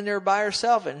she was in there by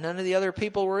herself, and none of the other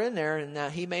people were in there,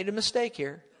 and he made a mistake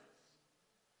here.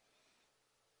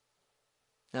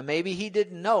 Now, maybe he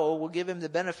didn't know. We'll give him the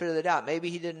benefit of the doubt. Maybe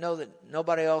he didn't know that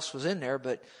nobody else was in there,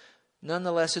 but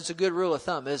nonetheless, it's a good rule of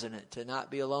thumb, isn't it, to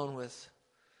not be alone with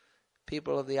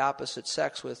people of the opposite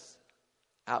sex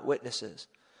without witnesses.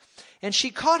 And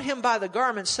she caught him by the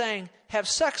garment, saying, have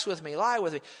sex with me, lie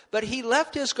with me. But he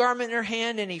left his garment in her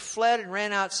hand, and he fled and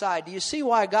ran outside. Do you see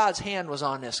why God's hand was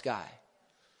on this guy?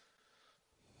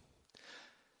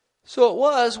 So it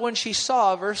was when she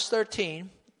saw, verse 13,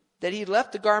 that he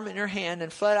left the garment in her hand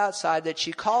and fled outside, that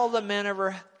she called the men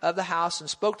of the house and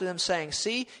spoke to them, saying,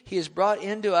 see, he has brought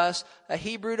into us a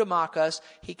Hebrew to mock us.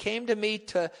 He came to me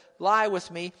to lie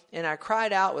with me, and I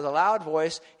cried out with a loud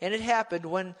voice. And it happened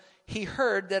when he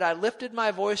heard that I lifted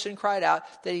my voice and cried out,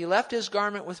 that he left his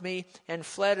garment with me and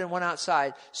fled and went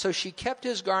outside. So she kept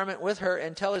his garment with her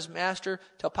until his master,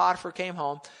 till Potiphar came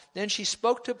home. Then she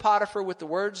spoke to Potiphar with the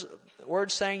words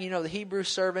saying, the Hebrew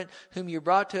servant whom you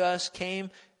brought to us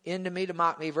came into me to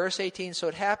mock me. Verse 18, so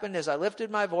it happened as I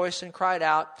lifted my voice and cried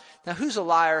out. Now who's a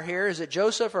liar here? Is it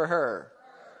Joseph or her?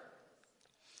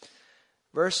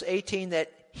 Verse 18,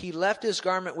 that he left his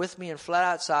garment with me and fled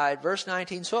outside. Verse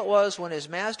 19, so it was when his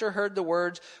master heard the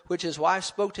words which his wife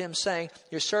spoke to him, saying,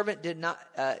 your servant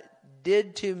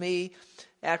did to me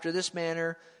after this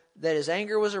manner, that his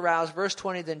anger was aroused. Verse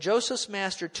 20, then Joseph's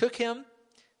master took him,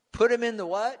 put him in the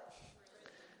what?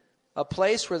 A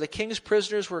place where the king's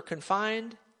prisoners were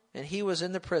confined, and he was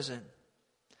in the prison.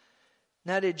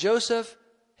 Now, did Joseph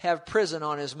have prison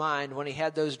on his mind when he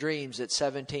had those dreams at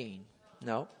 17?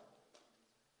 No.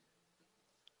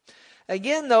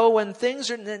 Again, though, when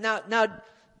things are... Now,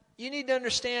 you need to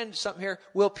understand something here.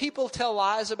 Will people tell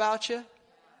lies about you?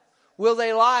 Will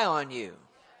they lie on you?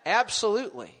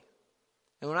 Absolutely.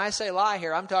 And when I say lie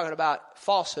here, I'm talking about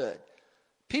falsehood.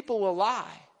 People will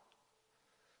lie.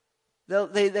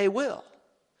 They will.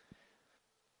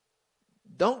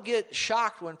 Don't get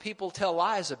shocked when people tell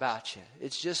lies about you.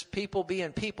 It's just people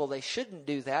being people. They shouldn't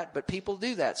do that, but people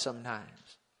do that sometimes.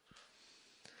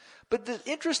 But the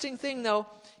interesting thing, though,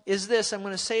 is this. I'm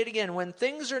going to say it again. When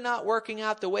things are not working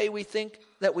out the way we think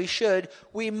that we should,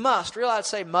 we must, realize,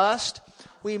 say must,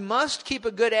 we must keep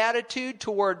a good attitude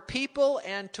toward people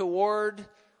and toward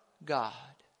God.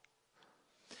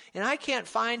 And I can't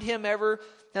find him ever...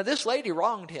 Now, this lady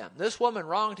wronged him. This woman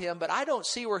wronged him, but I don't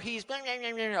see where he's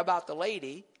about the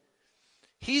lady.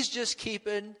 He's just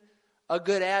keeping a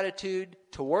good attitude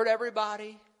toward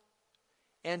everybody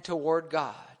and toward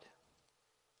God.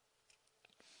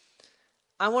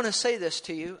 I want to say this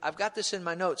to you. I've got this in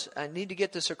my notes. I need to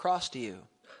get this across to you.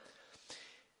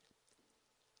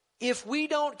 If we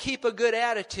don't keep a good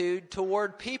attitude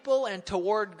toward people and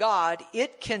toward God,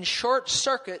 it can short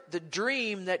circuit the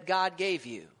dream that God gave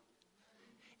you.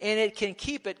 And it can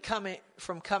keep it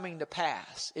from coming to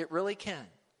pass. It really can.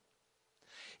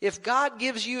 If God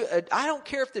gives you, I don't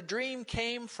care if the dream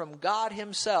came from God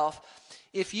himself,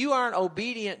 if you aren't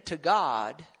obedient to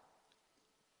God,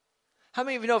 How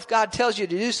many of you know if God tells you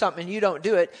to do something and you don't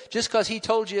do it, just because he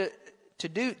told you to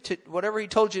do whatever he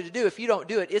told you to do, if you don't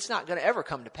do it, it's not going to ever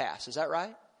come to pass. Is that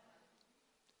right?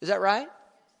 Is that right?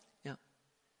 Yeah.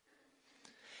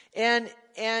 And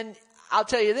I'll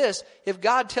tell you this, if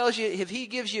God tells you, if he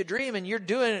gives you a dream and you're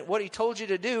doing what he told you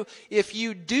to do, if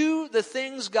you do the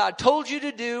things God told you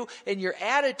to do and your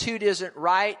attitude isn't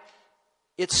right,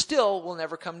 it still will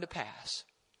never come to pass.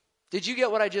 Did you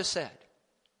get what I just said?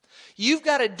 You've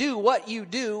got to do what you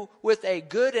do with a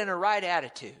good and a right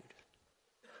attitude.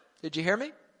 Did you hear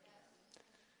me?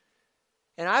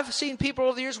 And I've seen people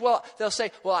over the years, they'll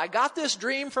say, I got this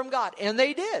dream from God. And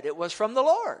they did. It was from the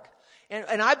Lord.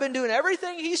 And I've been doing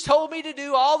everything he's told me to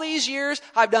do all these years.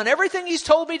 I've done everything he's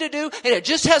told me to do, and it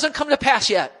just hasn't come to pass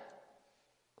yet.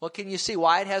 Well, can you see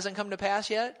why it hasn't come to pass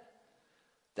yet?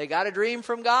 They got a dream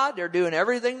from God. They're doing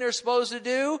everything they're supposed to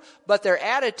do, but their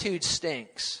attitude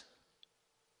stinks.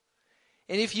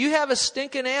 And if you have a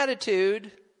stinking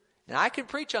attitude, and I can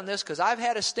preach on this because I've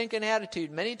had a stinking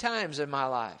attitude many times in my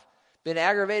life. Been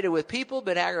aggravated with people,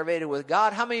 been aggravated with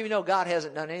God. How many of you know God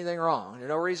hasn't done anything wrong? There's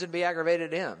no reason to be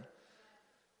aggravated at him.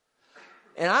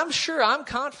 And I'm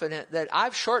confident that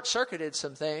I've short-circuited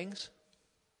some things.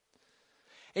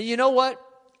 And you know what?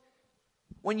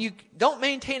 When you don't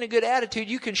maintain a good attitude,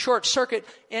 you can short-circuit.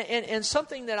 And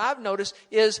something that I've noticed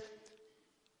is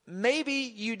maybe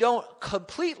you don't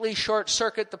completely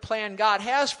short-circuit the plan God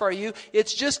has for you.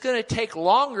 It's just going to take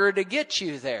longer to get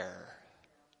you there.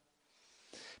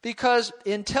 Because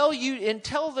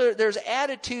until there's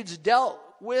attitudes dealt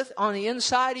with on the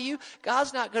inside of you,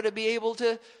 God's not going to be able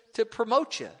to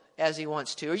promote you as he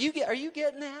wants to. Are you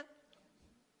getting that?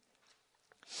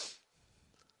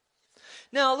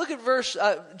 Now look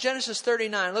at Genesis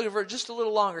 39. Look at verse just a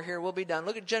little longer here. We'll be done.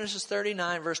 Look at Genesis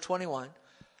 39, verse 21.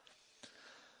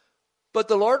 But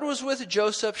the Lord was with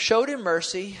Joseph, showed him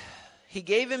mercy. He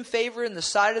gave him favor in the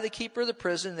sight of the keeper of the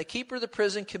prison. The keeper of the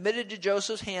prison committed to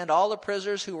Joseph's hand all the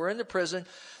prisoners who were in the prison,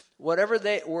 whatever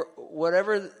they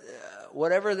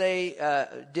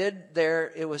did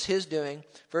there, it was his doing.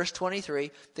 Verse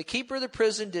 23, the keeper of the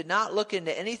prison did not look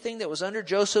into anything that was under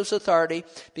Joseph's authority,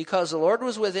 because the Lord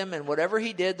was with him, and whatever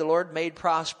he did, the Lord made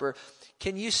prosper.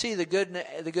 Can you see the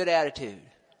good attitude?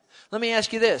 Let me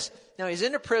ask you this. Now he's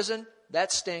in a prison,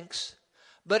 that stinks.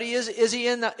 But is he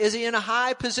in a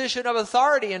high position of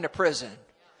authority in the prison?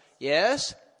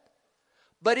 Yes.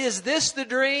 But is this the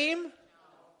dream?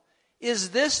 Is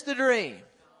this the dream?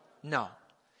 No.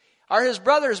 Are his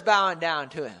brothers bowing down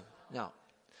to him? No.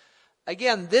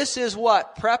 Again, this is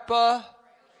what?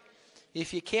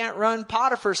 If you can't run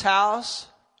Potiphar's house,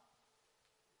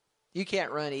 you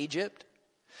can't run Egypt.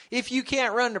 If you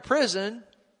can't run the prison,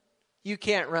 you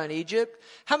can't run Egypt.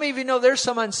 How many of you know there's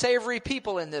some unsavory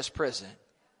people in this prison?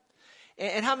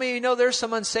 And how many of you know there's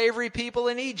some unsavory people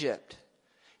in Egypt?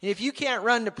 And if you can't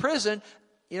run the prison,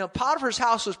 Potiphar's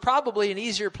house was probably an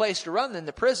easier place to run than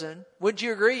the prison. Would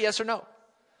you agree? Yes or no?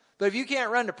 But if you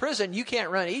can't run to prison, you can't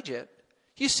run Egypt.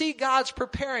 You see, God's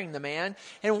preparing the man.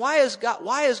 And why is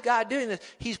God doing this?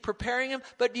 He's preparing him.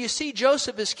 But do you see,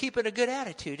 Joseph is keeping a good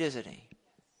attitude, isn't he?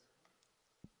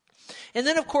 And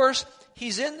then, of course,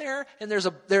 he's in there, and there's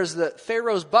the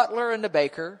Pharaoh's butler and the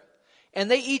baker. And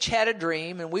they each had a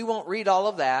dream, and we won't read all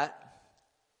of that.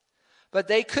 But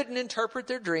they couldn't interpret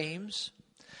their dreams.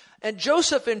 And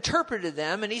Joseph interpreted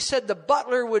them, and he said the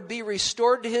butler would be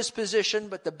restored to his position,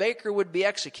 but the baker would be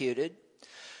executed.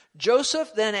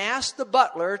 Joseph then asked the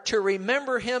butler to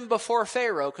remember him before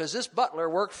Pharaoh, because this butler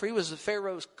he was the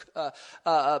Pharaoh's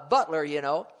butler,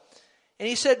 And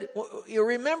he said, you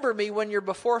remember me when you're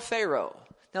before Pharaoh.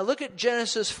 Now look at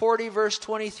Genesis 40, verse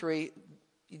 23.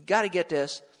 You've got to get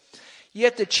this.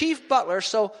 Yet the chief butler,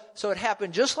 so it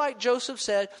happened just like Joseph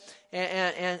said,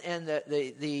 and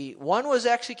the one was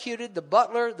executed,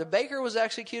 the baker was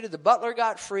executed, the butler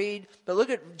got freed. But look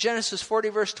at Genesis 40,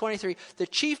 verse 23. The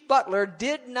chief butler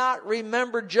did not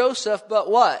remember Joseph,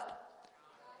 but what?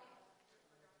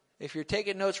 If you're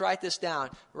taking notes, write this down.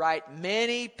 Write,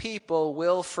 many people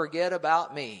will forget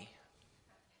about me.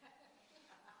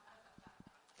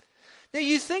 Now,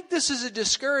 you think this is a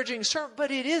discouraging sermon,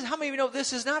 but it is. How many of you know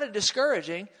this is not a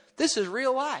discouraging? This is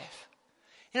real life.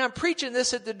 And I'm preaching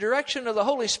this at the direction of the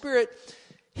Holy Spirit.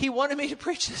 He wanted me to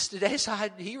preach this today, so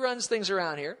he runs things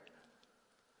around here.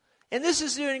 And this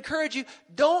is to encourage you.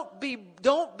 Don't be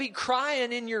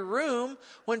crying in your room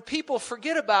when people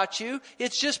forget about you.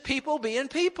 It's just people being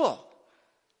people.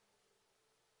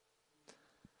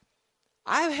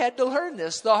 I've had to learn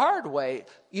this the hard way.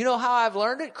 You know how I've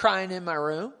learned it? Crying in my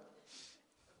room.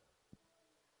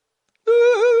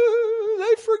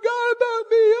 They forgot about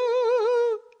me.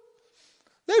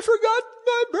 They forgot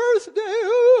my birthday.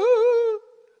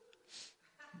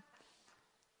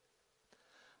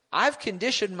 I've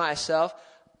conditioned myself.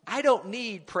 I don't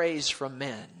need praise from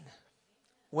men,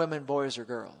 women, boys, or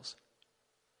girls.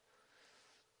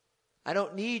 I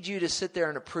don't need you to sit there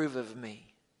and approve of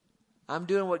me. I'm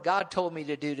doing what God told me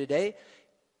to do today,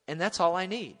 and that's all I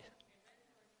need.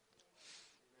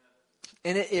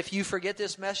 And if you forget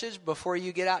this message before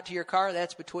you get out to your car,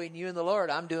 that's between you and the Lord.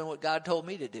 I'm doing what God told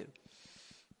me to do.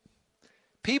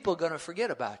 People are going to forget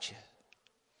about you.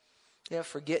 They'll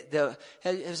forget.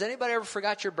 Has anybody ever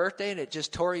forgot your birthday and it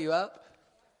just tore you up?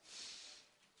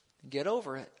 Get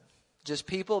over it. Just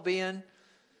people being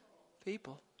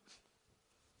people.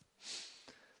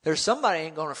 There's somebody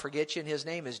ain't going to forget you, and his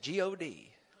name is G-O-D.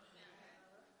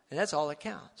 And that's all that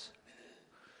counts.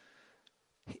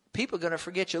 People are going to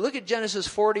forget you. Look at Genesis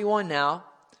 41 now.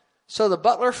 So the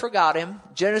butler forgot him.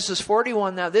 Genesis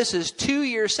 41 now. This is 2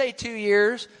 years. Say 2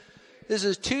 years. This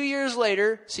is 2 years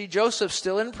later. See, Joseph's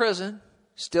still in prison.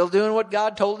 Still doing what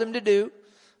God told him to do.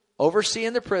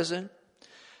 Overseeing the prison.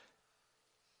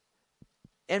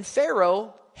 And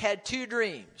Pharaoh had 2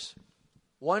 dreams.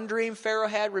 One dream Pharaoh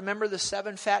had, remember the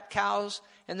 7 fat cows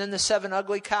and then the 7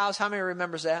 ugly cows? How many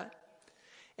remembers that?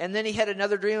 And then he had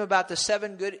another dream about the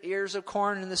 7 good ears of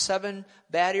corn and the 7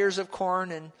 bad ears of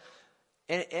corn. And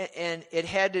it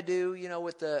had to do,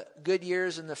 with the good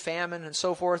years and the famine and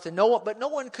so forth. And no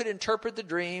one could interpret the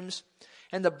dreams.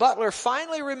 And the butler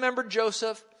finally remembered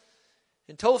Joseph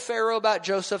and told Pharaoh about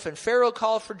Joseph. And Pharaoh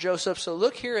called for Joseph. So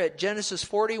look here at Genesis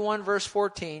 41, verse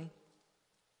 14.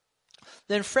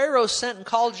 Then Pharaoh sent and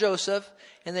called Joseph,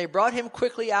 and they brought him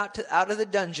quickly out of the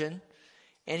dungeon.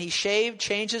 And he shaved,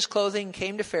 changed his clothing, and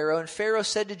came to Pharaoh. And Pharaoh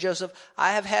said to Joseph,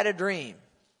 I have had a dream.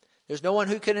 There's no one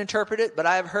who can interpret it, but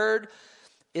I have heard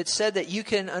it said that you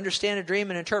can understand a dream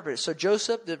and interpret it. So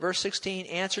Joseph, verse 16,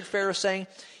 answered Pharaoh saying,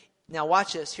 now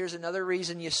watch this. Here's another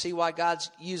reason you see why God's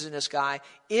using this guy.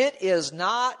 It is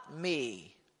not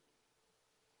me.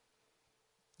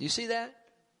 Do you see that?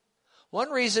 One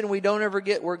reason we don't ever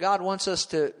get where God wants us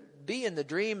to be in the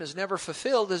dream is never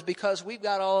fulfilled is because we've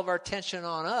got all of our attention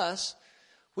on us.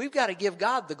 We've got to give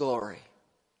God the glory.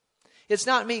 It's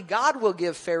not me. God will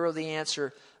give Pharaoh the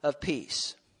answer of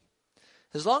peace.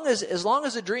 As long as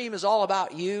the dream is all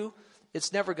about you,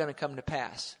 it's never going to come to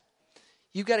pass.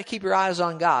 You've got to keep your eyes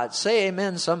on God. Say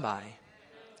amen, somebody.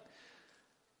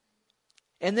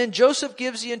 And then Joseph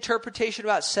gives the interpretation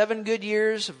about 7 good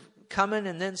years of coming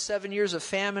and then 7 years of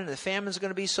famine. And the famine's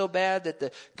going to be so bad that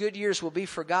the good years will be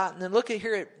forgotten. Then look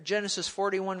here at Genesis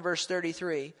 41, verse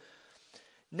 33.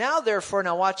 Now therefore,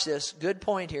 now watch this, good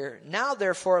point here. Now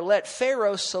therefore, let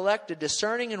Pharaoh select a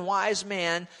discerning and wise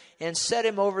man and set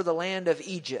him over the land of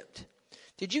Egypt.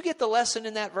 Did you get the lesson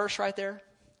in that verse right there?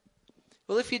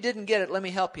 Well, if you didn't get it, let me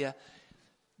help you.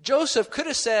 Joseph could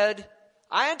have said,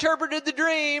 I interpreted the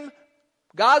dream.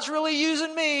 God's really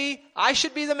using me. I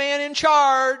should be the man in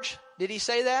charge. Did he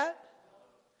say that?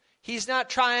 He's not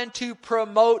trying to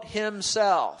promote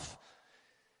himself.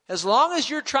 As long as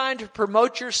you're trying to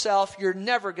promote yourself, you're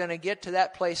never going to get to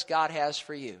that place God has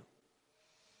for you.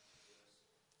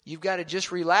 You've got to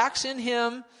just relax in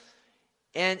Him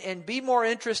and be more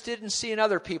interested in seeing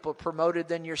other people promoted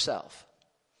than yourself.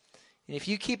 And if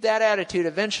you keep that attitude,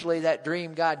 eventually that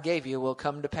dream God gave you will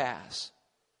come to pass.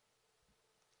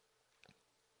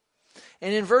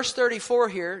 And in verse 34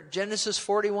 here, Genesis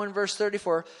 41, verse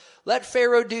 34, let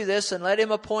Pharaoh do this and let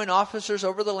him appoint officers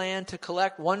over the land to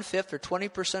collect 1/5 or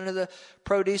 20% of the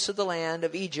produce of the land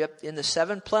of Egypt in the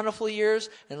 7 plentiful years,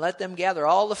 and let them gather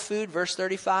all the food, verse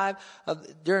 35,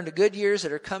 during the good years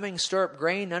that are coming, store up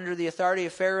grain under the authority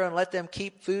of Pharaoh, and let them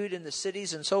keep food in the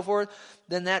cities and so forth.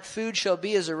 Then that food shall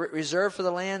be as a reserve for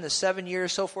the land the 7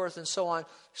 years, so forth and so on.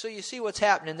 So you see what's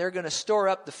happening. They're going to store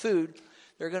up the food.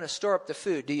 They're going to store up the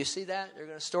food. Do you see that? They're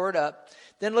going to store it up.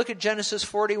 Then look at Genesis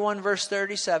 41, verse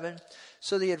 37.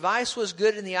 So the advice was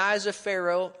good in the eyes of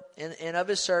Pharaoh and of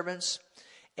his servants.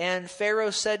 And Pharaoh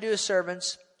said to his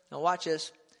servants, now watch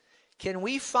this, can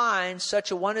we find such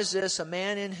a one as this, a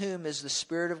man in whom is the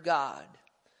Spirit of God?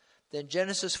 Then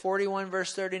Genesis 41,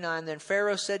 verse 39, then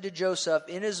Pharaoh said to Joseph,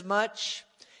 inasmuch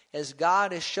as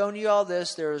God has shown you all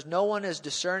this, there is no one as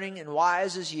discerning and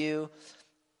wise as you.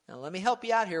 Now, let me help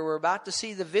you out here. We're about to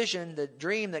see the vision, the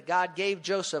dream that God gave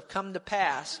Joseph come to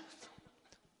pass.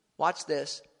 Watch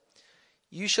this.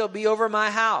 You shall be over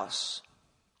my house.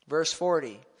 Verse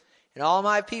 40. And all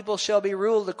my people shall be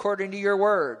ruled according to your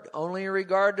word. Only in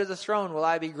regard to the throne will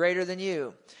I be greater than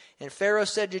you. And Pharaoh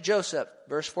said to Joseph,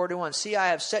 verse 41, see, I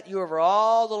have set you over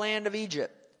all the land of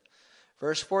Egypt.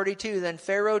 Verse 42, then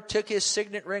Pharaoh took his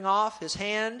signet ring off his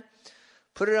hand,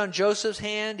 put it on Joseph's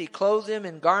hand. He clothed him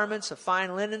in garments of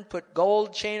fine linen, put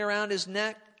gold chain around his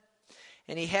neck,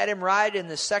 and he had him ride in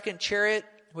the second chariot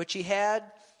which he had.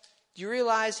 Do you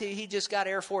realize he just got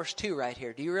Air Force 2 right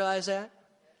here? Do you realize that?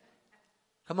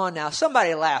 Come on now.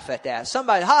 Somebody laugh at that.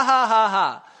 Somebody, ha, ha, ha,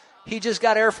 ha. He just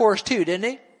got Air Force 2, didn't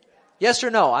he? Yes or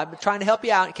no? I'm trying to help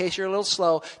you out in case you're a little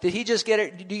slow. Did he just get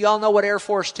it? Do y'all know what Air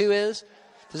Force 2 is?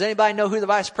 Does anybody know who the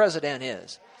vice president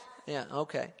is? Yeah,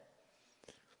 okay.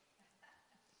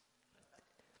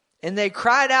 And they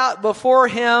cried out before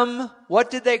him.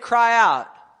 What did they cry out?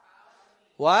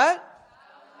 What?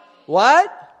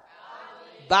 What?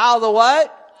 Bow the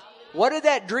what? What did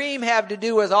that dream have to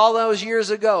do with all those years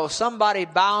ago? Somebody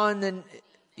bowing, and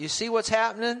you see what's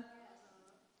happening?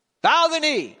 Bow the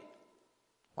knee.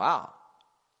 Wow.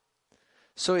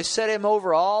 So he set him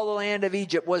over all the land of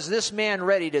Egypt. Was this man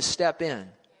ready to step in?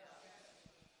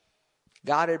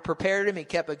 God had prepared him. He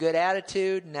kept a good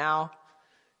attitude. Now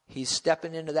he's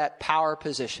stepping into that power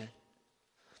position.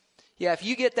 Yeah, if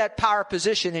you get that power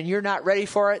position and you're not ready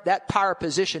for it, that power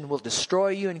position will destroy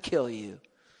you and kill you.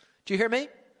 Do you hear me?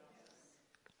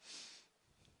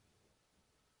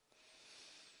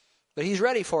 But he's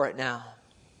ready for it now.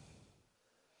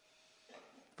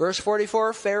 Verse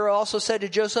 44, Pharaoh also said to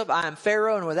Joseph, I am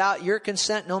Pharaoh, and without your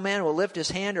consent no man will lift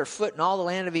his hand or foot in all the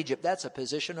land of Egypt. That's a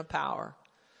position of power.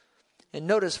 And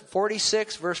notice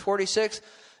verse 46,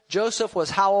 Joseph was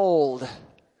how old?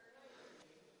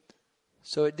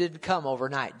 So it didn't come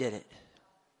overnight, did it?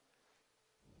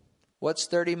 What's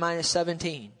 30 minus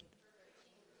 17?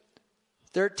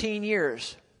 13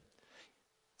 years.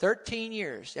 13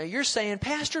 years. Now you're saying,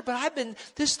 Pastor, but I've been,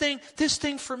 this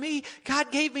thing for me,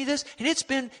 God gave me this, and it's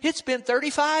been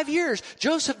 35 years.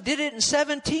 Joseph did it in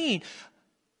 17.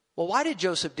 Well, why did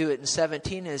Joseph do it in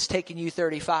 17 and it's taken you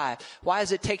 35? Why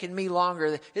has it taken me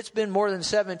longer? It's been more than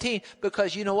 17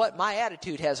 because you know what? My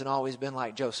attitude hasn't always been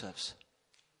like Joseph's.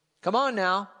 Come on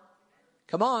now.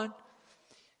 Come on.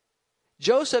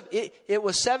 Joseph, it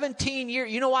was 17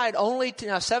 years. You know why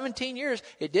 17 years?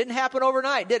 It didn't happen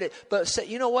overnight, did it? But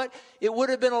you know what? It would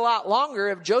have been a lot longer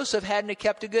if Joseph hadn't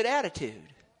kept a good attitude.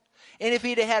 And if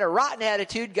he'd have had a rotten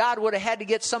attitude, God would have had to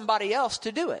get somebody else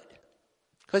to do it.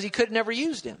 Because he could have never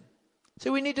used him.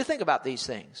 So we need to think about these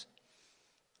things.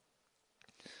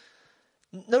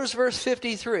 Notice verse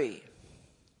 53.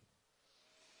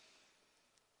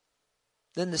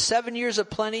 Then the 7 years of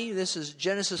plenty, this is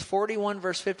Genesis 41,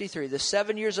 verse 53. The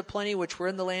 7 years of plenty which were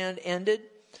in the land ended.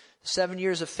 7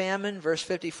 years of famine, verse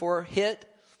 54, hit.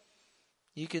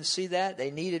 You can see that.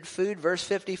 They needed food. Verse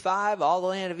 55, all the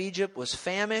land of Egypt was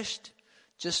famished.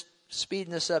 Just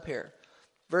speeding this up here.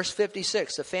 Verse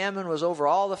 56, the famine was over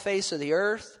all the face of the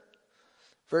earth.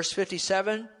 Verse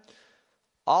 57,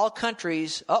 all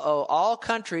countries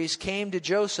came to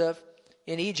Joseph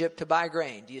in Egypt to buy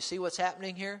grain. Do you see what's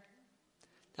happening here?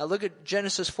 Now look at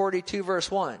Genesis 42,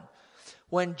 verse 1.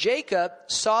 When Jacob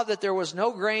saw that there was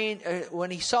no grain,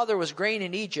 when he saw there was grain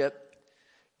in Egypt,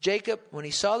 he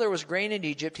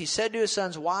said to his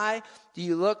sons, why do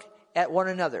you look at one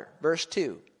another? Verse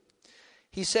 2.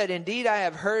 He said, indeed, I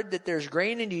have heard that there's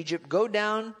grain in Egypt. Go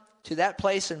down to that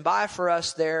place and buy for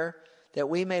us there, that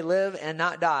we may live and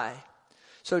not die.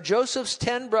 So Joseph's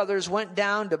 10 brothers went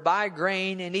down to buy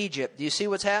grain in Egypt. Do you see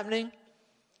what's happening?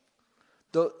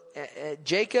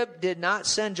 Jacob did not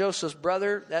send Joseph's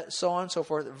brother, so on and so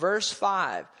forth. Verse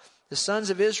 5, the sons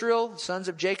of Israel, the sons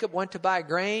of Jacob, went to buy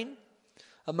grain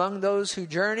among those who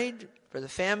journeyed, for the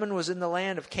famine was in the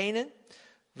land of Canaan.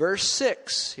 Verse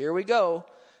 6, here we go.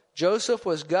 Joseph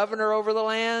was governor over the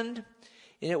land,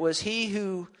 and it was he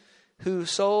who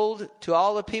sold to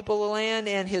all the people of the land,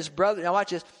 and his brother. Now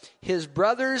watch this. His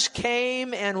brothers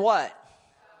came and what?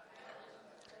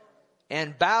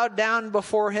 And bowed down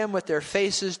before him with their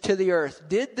faces to the earth.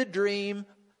 Did the dream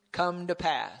come to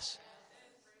pass?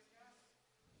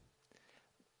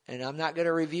 And I'm not going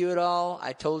to review it all.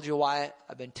 I told you why.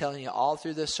 I've been telling you all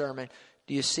through this sermon.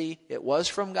 Do you see? It was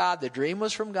from God. The dream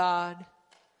was from God.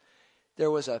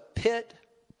 There was a pit.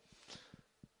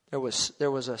 There was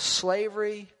a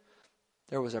slavery.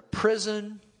 There was a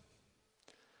prison.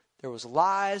 There was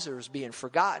lies. There was being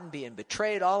forgotten, being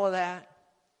betrayed, all of that.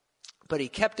 But he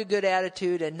kept a good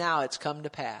attitude, and now it's come to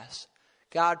pass.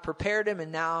 God prepared him, and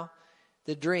now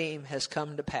the dream has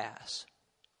come to pass.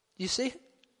 Do you see it?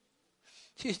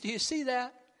 Do you see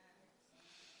that?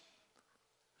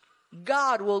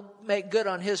 God will make good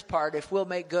on his part if we'll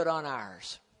make good on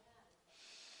ours.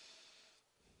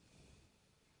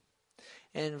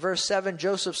 In verse 7,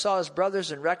 Joseph saw his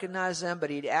brothers and recognized them, but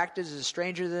he'd acted as a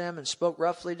stranger to them and spoke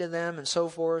roughly to them and so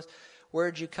forth.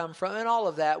 Where'd you come from? And all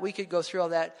of that. We could go through all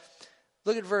that.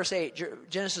 Look at verse 8,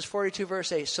 Genesis 42,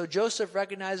 verse 8. So Joseph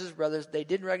recognized his brothers. They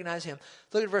didn't recognize him.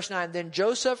 Look at verse 9. Then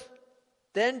Joseph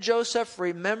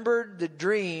remembered the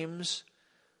dreams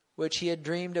which he had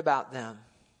dreamed about them.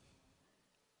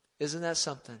 Isn't that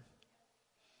something?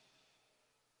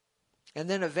 And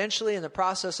then eventually, in the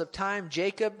process of time,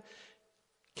 Jacob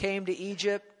came to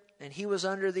Egypt, and he was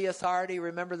under the authority.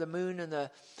 Remember, the moon and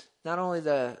not only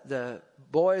the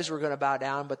boys were going to bow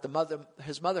down, but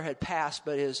his mother had passed,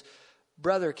 but his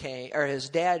brother came, or his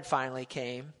dad finally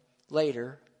came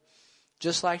later,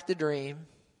 just like the dream.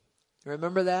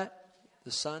 Remember that?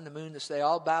 The sun, the moon, they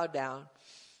all bowed down.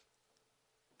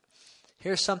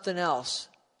 Here's something else.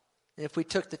 If we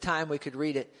took the time, we could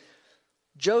read it.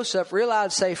 Joseph, real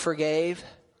loud, say forgave.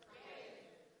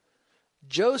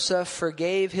 Joseph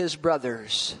forgave his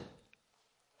brothers.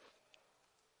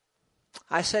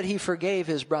 I said he forgave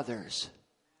his brothers.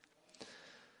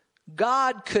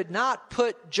 God could not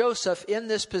put Joseph in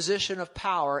this position of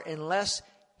power unless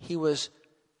he was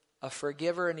a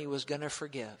forgiver and he was going to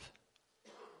forgive.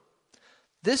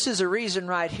 This is a reason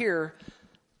right here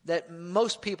that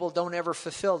most people don't ever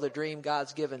fulfill the dream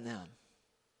God's given them.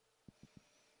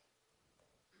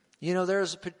 You know,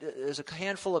 there's a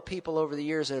handful of people over the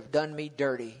years that have done me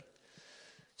dirty.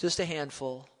 Just a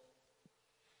handful.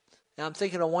 Now I'm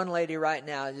thinking of one lady right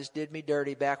now that just did me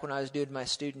dirty back when I was doing my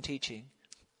student teaching.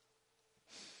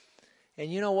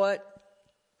 And you know what?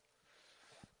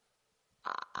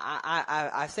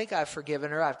 I think I've forgiven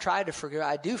her. I've tried to forgive her.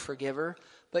 I do forgive her.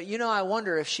 But you know, I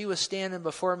wonder if she was standing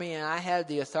before me and I had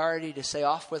the authority to say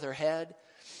off with her head.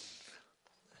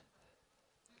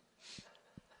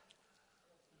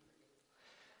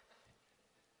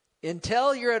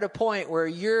 Until you're at a point where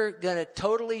you're going to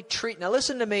totally treat... Now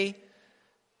listen to me.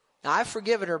 Now, I've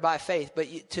forgiven her by faith, but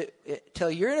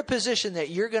till you're in a position that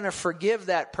you're going to forgive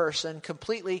that person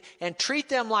completely and treat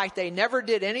them like they never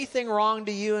did anything wrong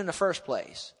to you in the first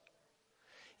place.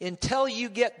 Until you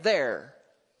get there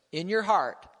in your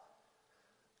heart,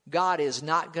 God is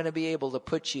not going to be able to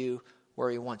put you where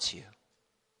He wants you.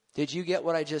 Did you get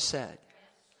what I just said?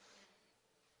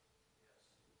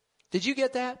 Did you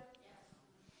get that?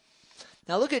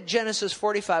 Now look at Genesis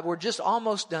 45. We're just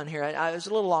almost done here. I was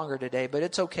a little longer today, but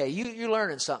it's okay. You're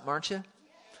learning something, aren't you?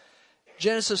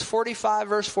 Genesis 45,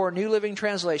 verse 4, New Living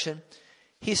Translation.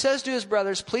 He says to his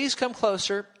brothers, please come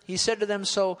closer. He said to them,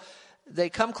 so they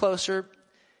come closer.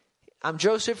 I'm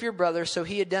Joseph, your brother. So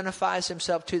he identifies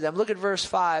himself to them. Look at verse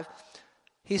 5.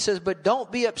 He says, but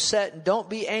don't be upset and don't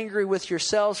be angry with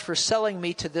yourselves for selling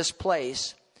me to this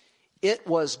place. It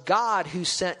was God who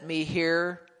sent me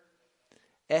here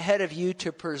ahead of you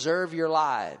to preserve your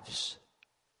lives.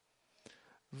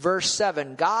 Verse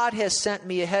 7, God has sent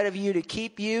me ahead of you to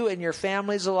keep you and your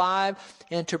families alive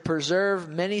and to preserve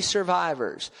many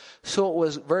survivors. So it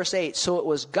was, verse 8, so it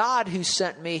was God who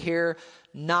sent me here,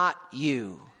 not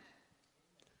you.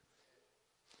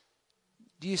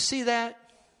 Do you see that?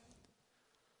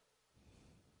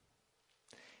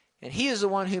 And He is the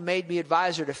one who made me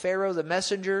advisor to Pharaoh, the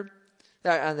messenger,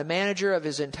 the manager of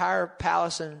his entire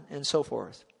palace and so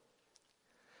forth.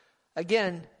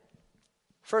 Again,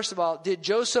 first of all, did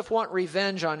Joseph want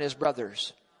revenge on his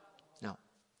brothers? No.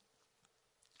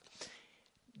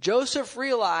 Joseph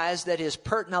realized that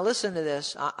now listen to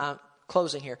this, I'm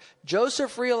closing here.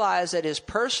 Joseph realized that his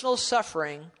personal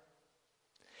suffering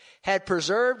had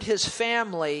preserved his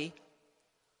family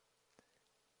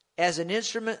as an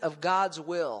instrument of God's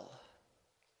will.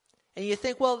 And you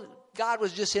think, well, God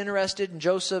was just interested in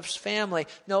Joseph's family.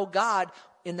 No, God,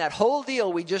 in that whole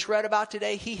deal we just read about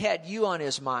today, He had you on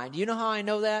His mind. You know how I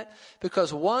know that?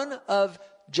 Because one of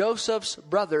Joseph's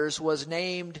brothers was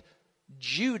named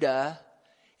Judah.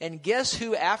 And guess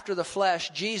who after the flesh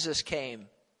Jesus came?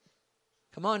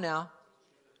 Come on now.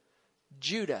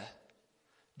 Judah.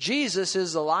 Jesus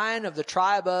is the Lion of the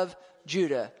tribe of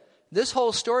Judah. This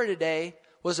whole story today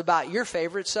was about your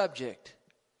favorite subject.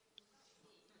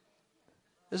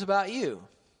 It's about you.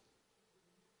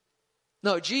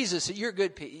 No, Jesus, you're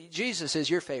good. Jesus is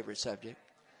your favorite subject.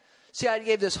 See, I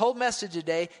gave this whole message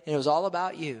today, and it was all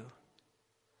about you.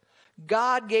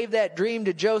 God gave that dream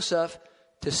to Joseph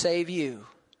to save you.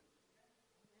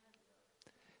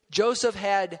 Joseph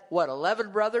had,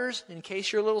 11 brothers? In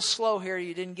case you're a little slow here,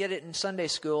 you didn't get it in Sunday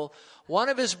school. One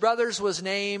of his brothers was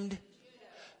named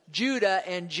Judah,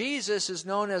 and Jesus is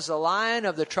known as the Lion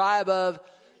of the tribe of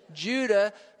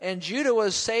Judah, and Judah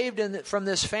was saved from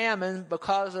this famine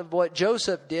because of what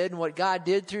Joseph did and what God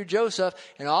did through Joseph.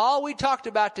 And all we talked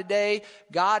about today,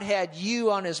 God had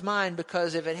you on his mind,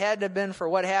 because if it hadn't have been for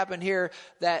what happened here,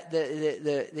 that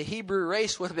the Hebrew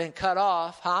race would have been cut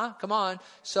off. Huh? Come on.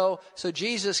 So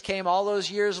Jesus came all those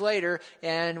years later,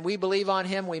 and we believe on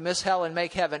him, we miss hell and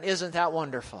make heaven. Isn't that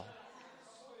wonderful?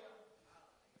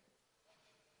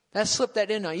 That slipped that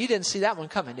in on you. You didn't see that one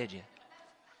coming, did you?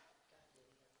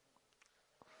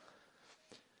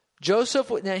 Joseph,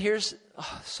 now here's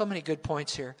so many good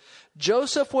points here.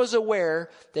 Joseph was aware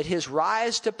that his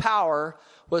rise to power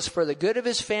was for the good of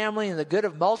his family and the good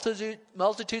of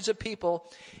multitudes of people.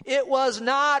 It was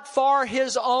not for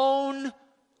his own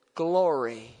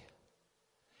glory.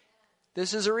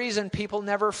 This is a reason people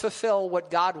never fulfill what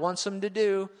God wants them to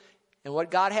do. And what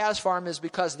God has for them is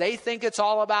because they think it's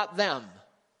all about them.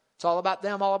 It's all about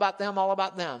them, all about them, all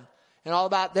about them. And all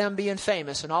about them being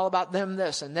famous, and all about them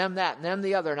this, and them that, and them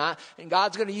the other. And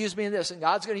God's going to use me in this, and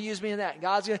God's going to use me in that.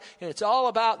 And it's all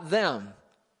about them.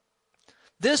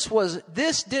 This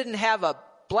didn't have a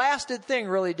blasted thing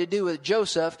really to do with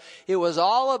Joseph. It was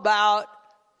all about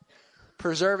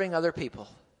preserving other people.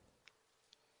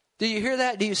 Do you hear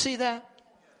that? Do you see that?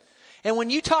 And when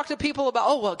you talk to people about,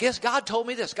 oh, well, guess God told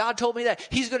me this, God told me that,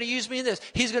 he's going to use me in this,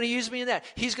 he's going to use me in that,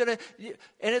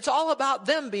 and it's all about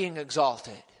them being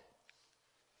exalted.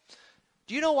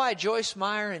 Do you know why Joyce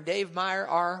Meyer and Dave Meyer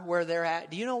are where they're at?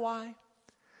 Do you know why?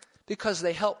 Because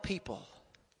they help people.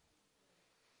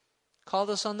 Called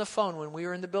us on the phone when we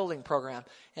were in the building program,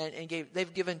 and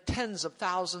they've given tens of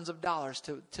thousands of dollars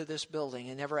to this building,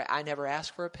 and I never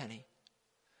asked for a penny.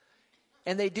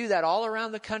 And they do that all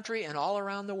around the country and all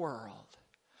around the world.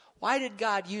 Why did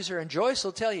God use her? And Joyce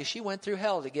will tell you she went through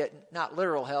hell to get, not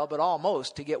literal hell, but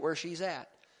almost to get where she's at.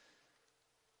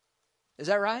 Is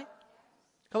that right?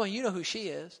 Come on, you know who she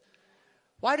is.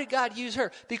 Why did God use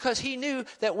her? Because he knew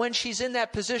that when she's in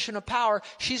that position of power,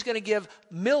 she's going to give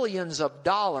millions of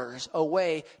dollars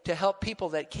away to help people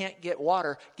that can't get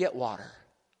water.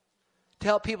 To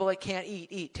help people that can't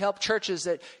eat. To help churches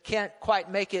that can't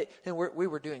quite make it. And we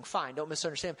were doing fine, don't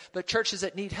misunderstand. But churches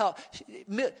that need help.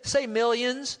 Say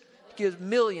millions, gives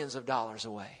millions of dollars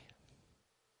away.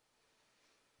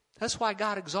 That's why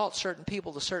God exalts certain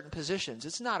people to certain positions.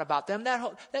 It's not about them.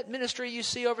 That ministry you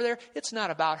see over there, it's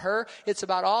not about her. It's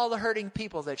about all the hurting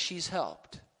people that she's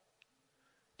helped.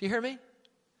 Do you hear me?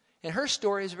 And her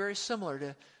story is very similar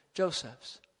to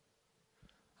Joseph's.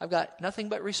 I've got nothing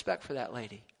but respect for that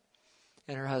lady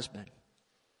and her husband.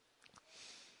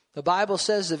 The Bible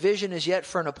says the vision is yet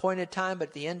for an appointed time, but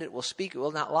at the end it will speak, it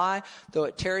will not lie. Though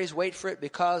it tarries, wait for it,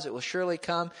 because it will surely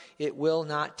come, it will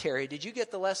not tarry. Did you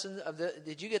get the lesson of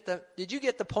did you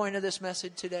get the point of this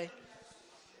message today?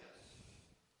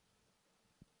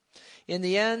 In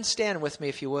the end, stand with me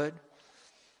if you would.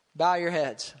 Bow your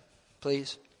heads,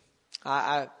 please.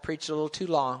 I preached a little too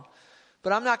long,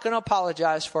 but I'm not going to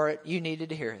apologize for it. You needed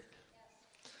to hear it.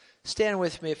 Stand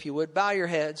with me if you would. Bow your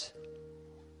heads.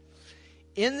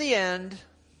 In the end,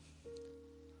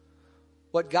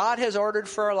 what God has ordered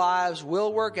for our lives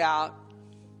will work out.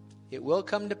 It will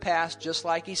come to pass just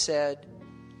like he said.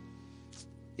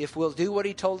 If we'll do what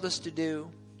he told us to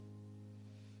do.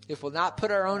 If we'll not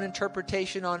put our own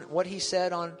interpretation on what he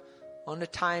said on the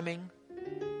timing.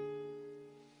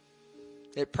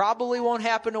 It probably won't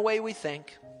happen the way we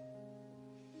think.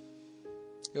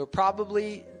 There'll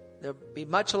be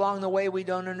much along the way we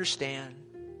don't understand.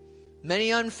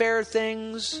 Many unfair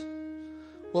things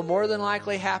will more than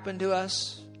likely happen to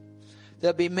us.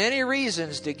 There'll be many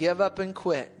reasons to give up and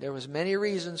quit. There was many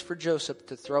reasons for Joseph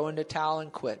to throw in the towel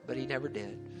and quit, but he never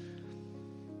did.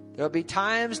 There'll be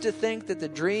times to think that the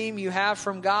dream you have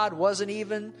from God wasn't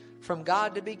even from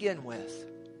God to begin with.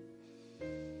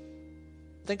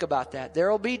 Think about that. There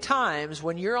will be times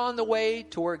when you're on the way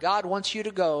to where God wants you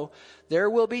to go. There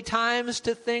will be times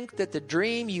to think that the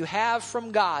dream you have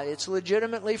from God, it's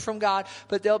legitimately from God.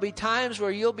 But there'll be times where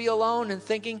you'll be alone and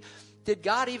thinking, did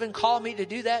God even call me to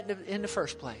do that in the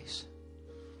first place?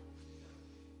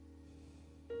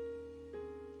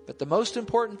 But the most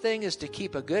important thing is to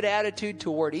keep a good attitude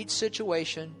toward each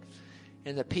situation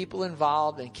and the people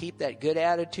involved, and keep that good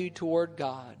attitude toward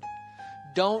God.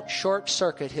 Don't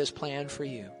short-circuit his plan for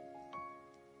you.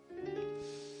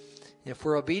 If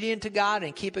we're obedient to God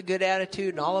and keep a good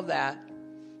attitude and all of that,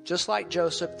 just like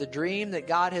Joseph, the dream that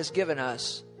God has given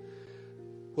us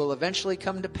will eventually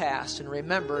come to pass. And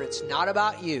remember, it's not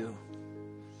about you.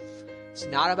 It's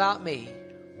not about me.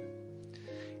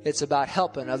 It's about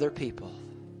helping other people.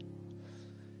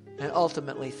 And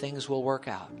ultimately, things will work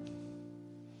out.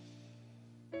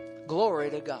 Glory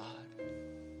to God.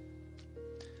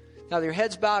 Now, with your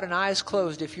heads bowed and eyes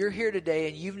closed, if you're here today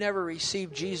and you've never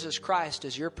received Jesus Christ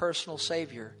as your personal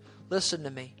Savior, listen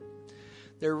to me.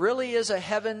 There really is a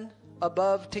heaven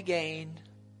above to gain,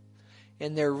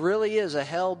 and there really is a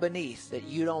hell beneath that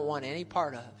you don't want any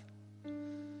part of.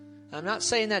 I'm not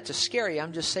saying that to scare you.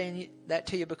 I'm just saying that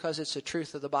to you because it's the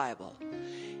truth of the Bible.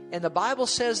 And the Bible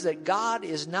says that God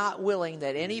is not willing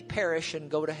that any perish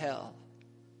and go to hell,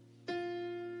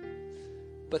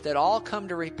 but that all come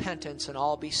to repentance and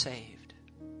all be saved.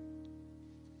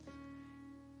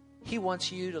 He wants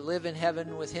you to live in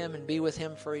heaven with Him and be with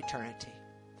Him for eternity.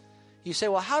 You say,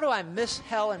 well, how do I miss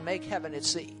hell and make heaven?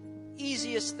 It's the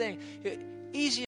easiest thing. Easiest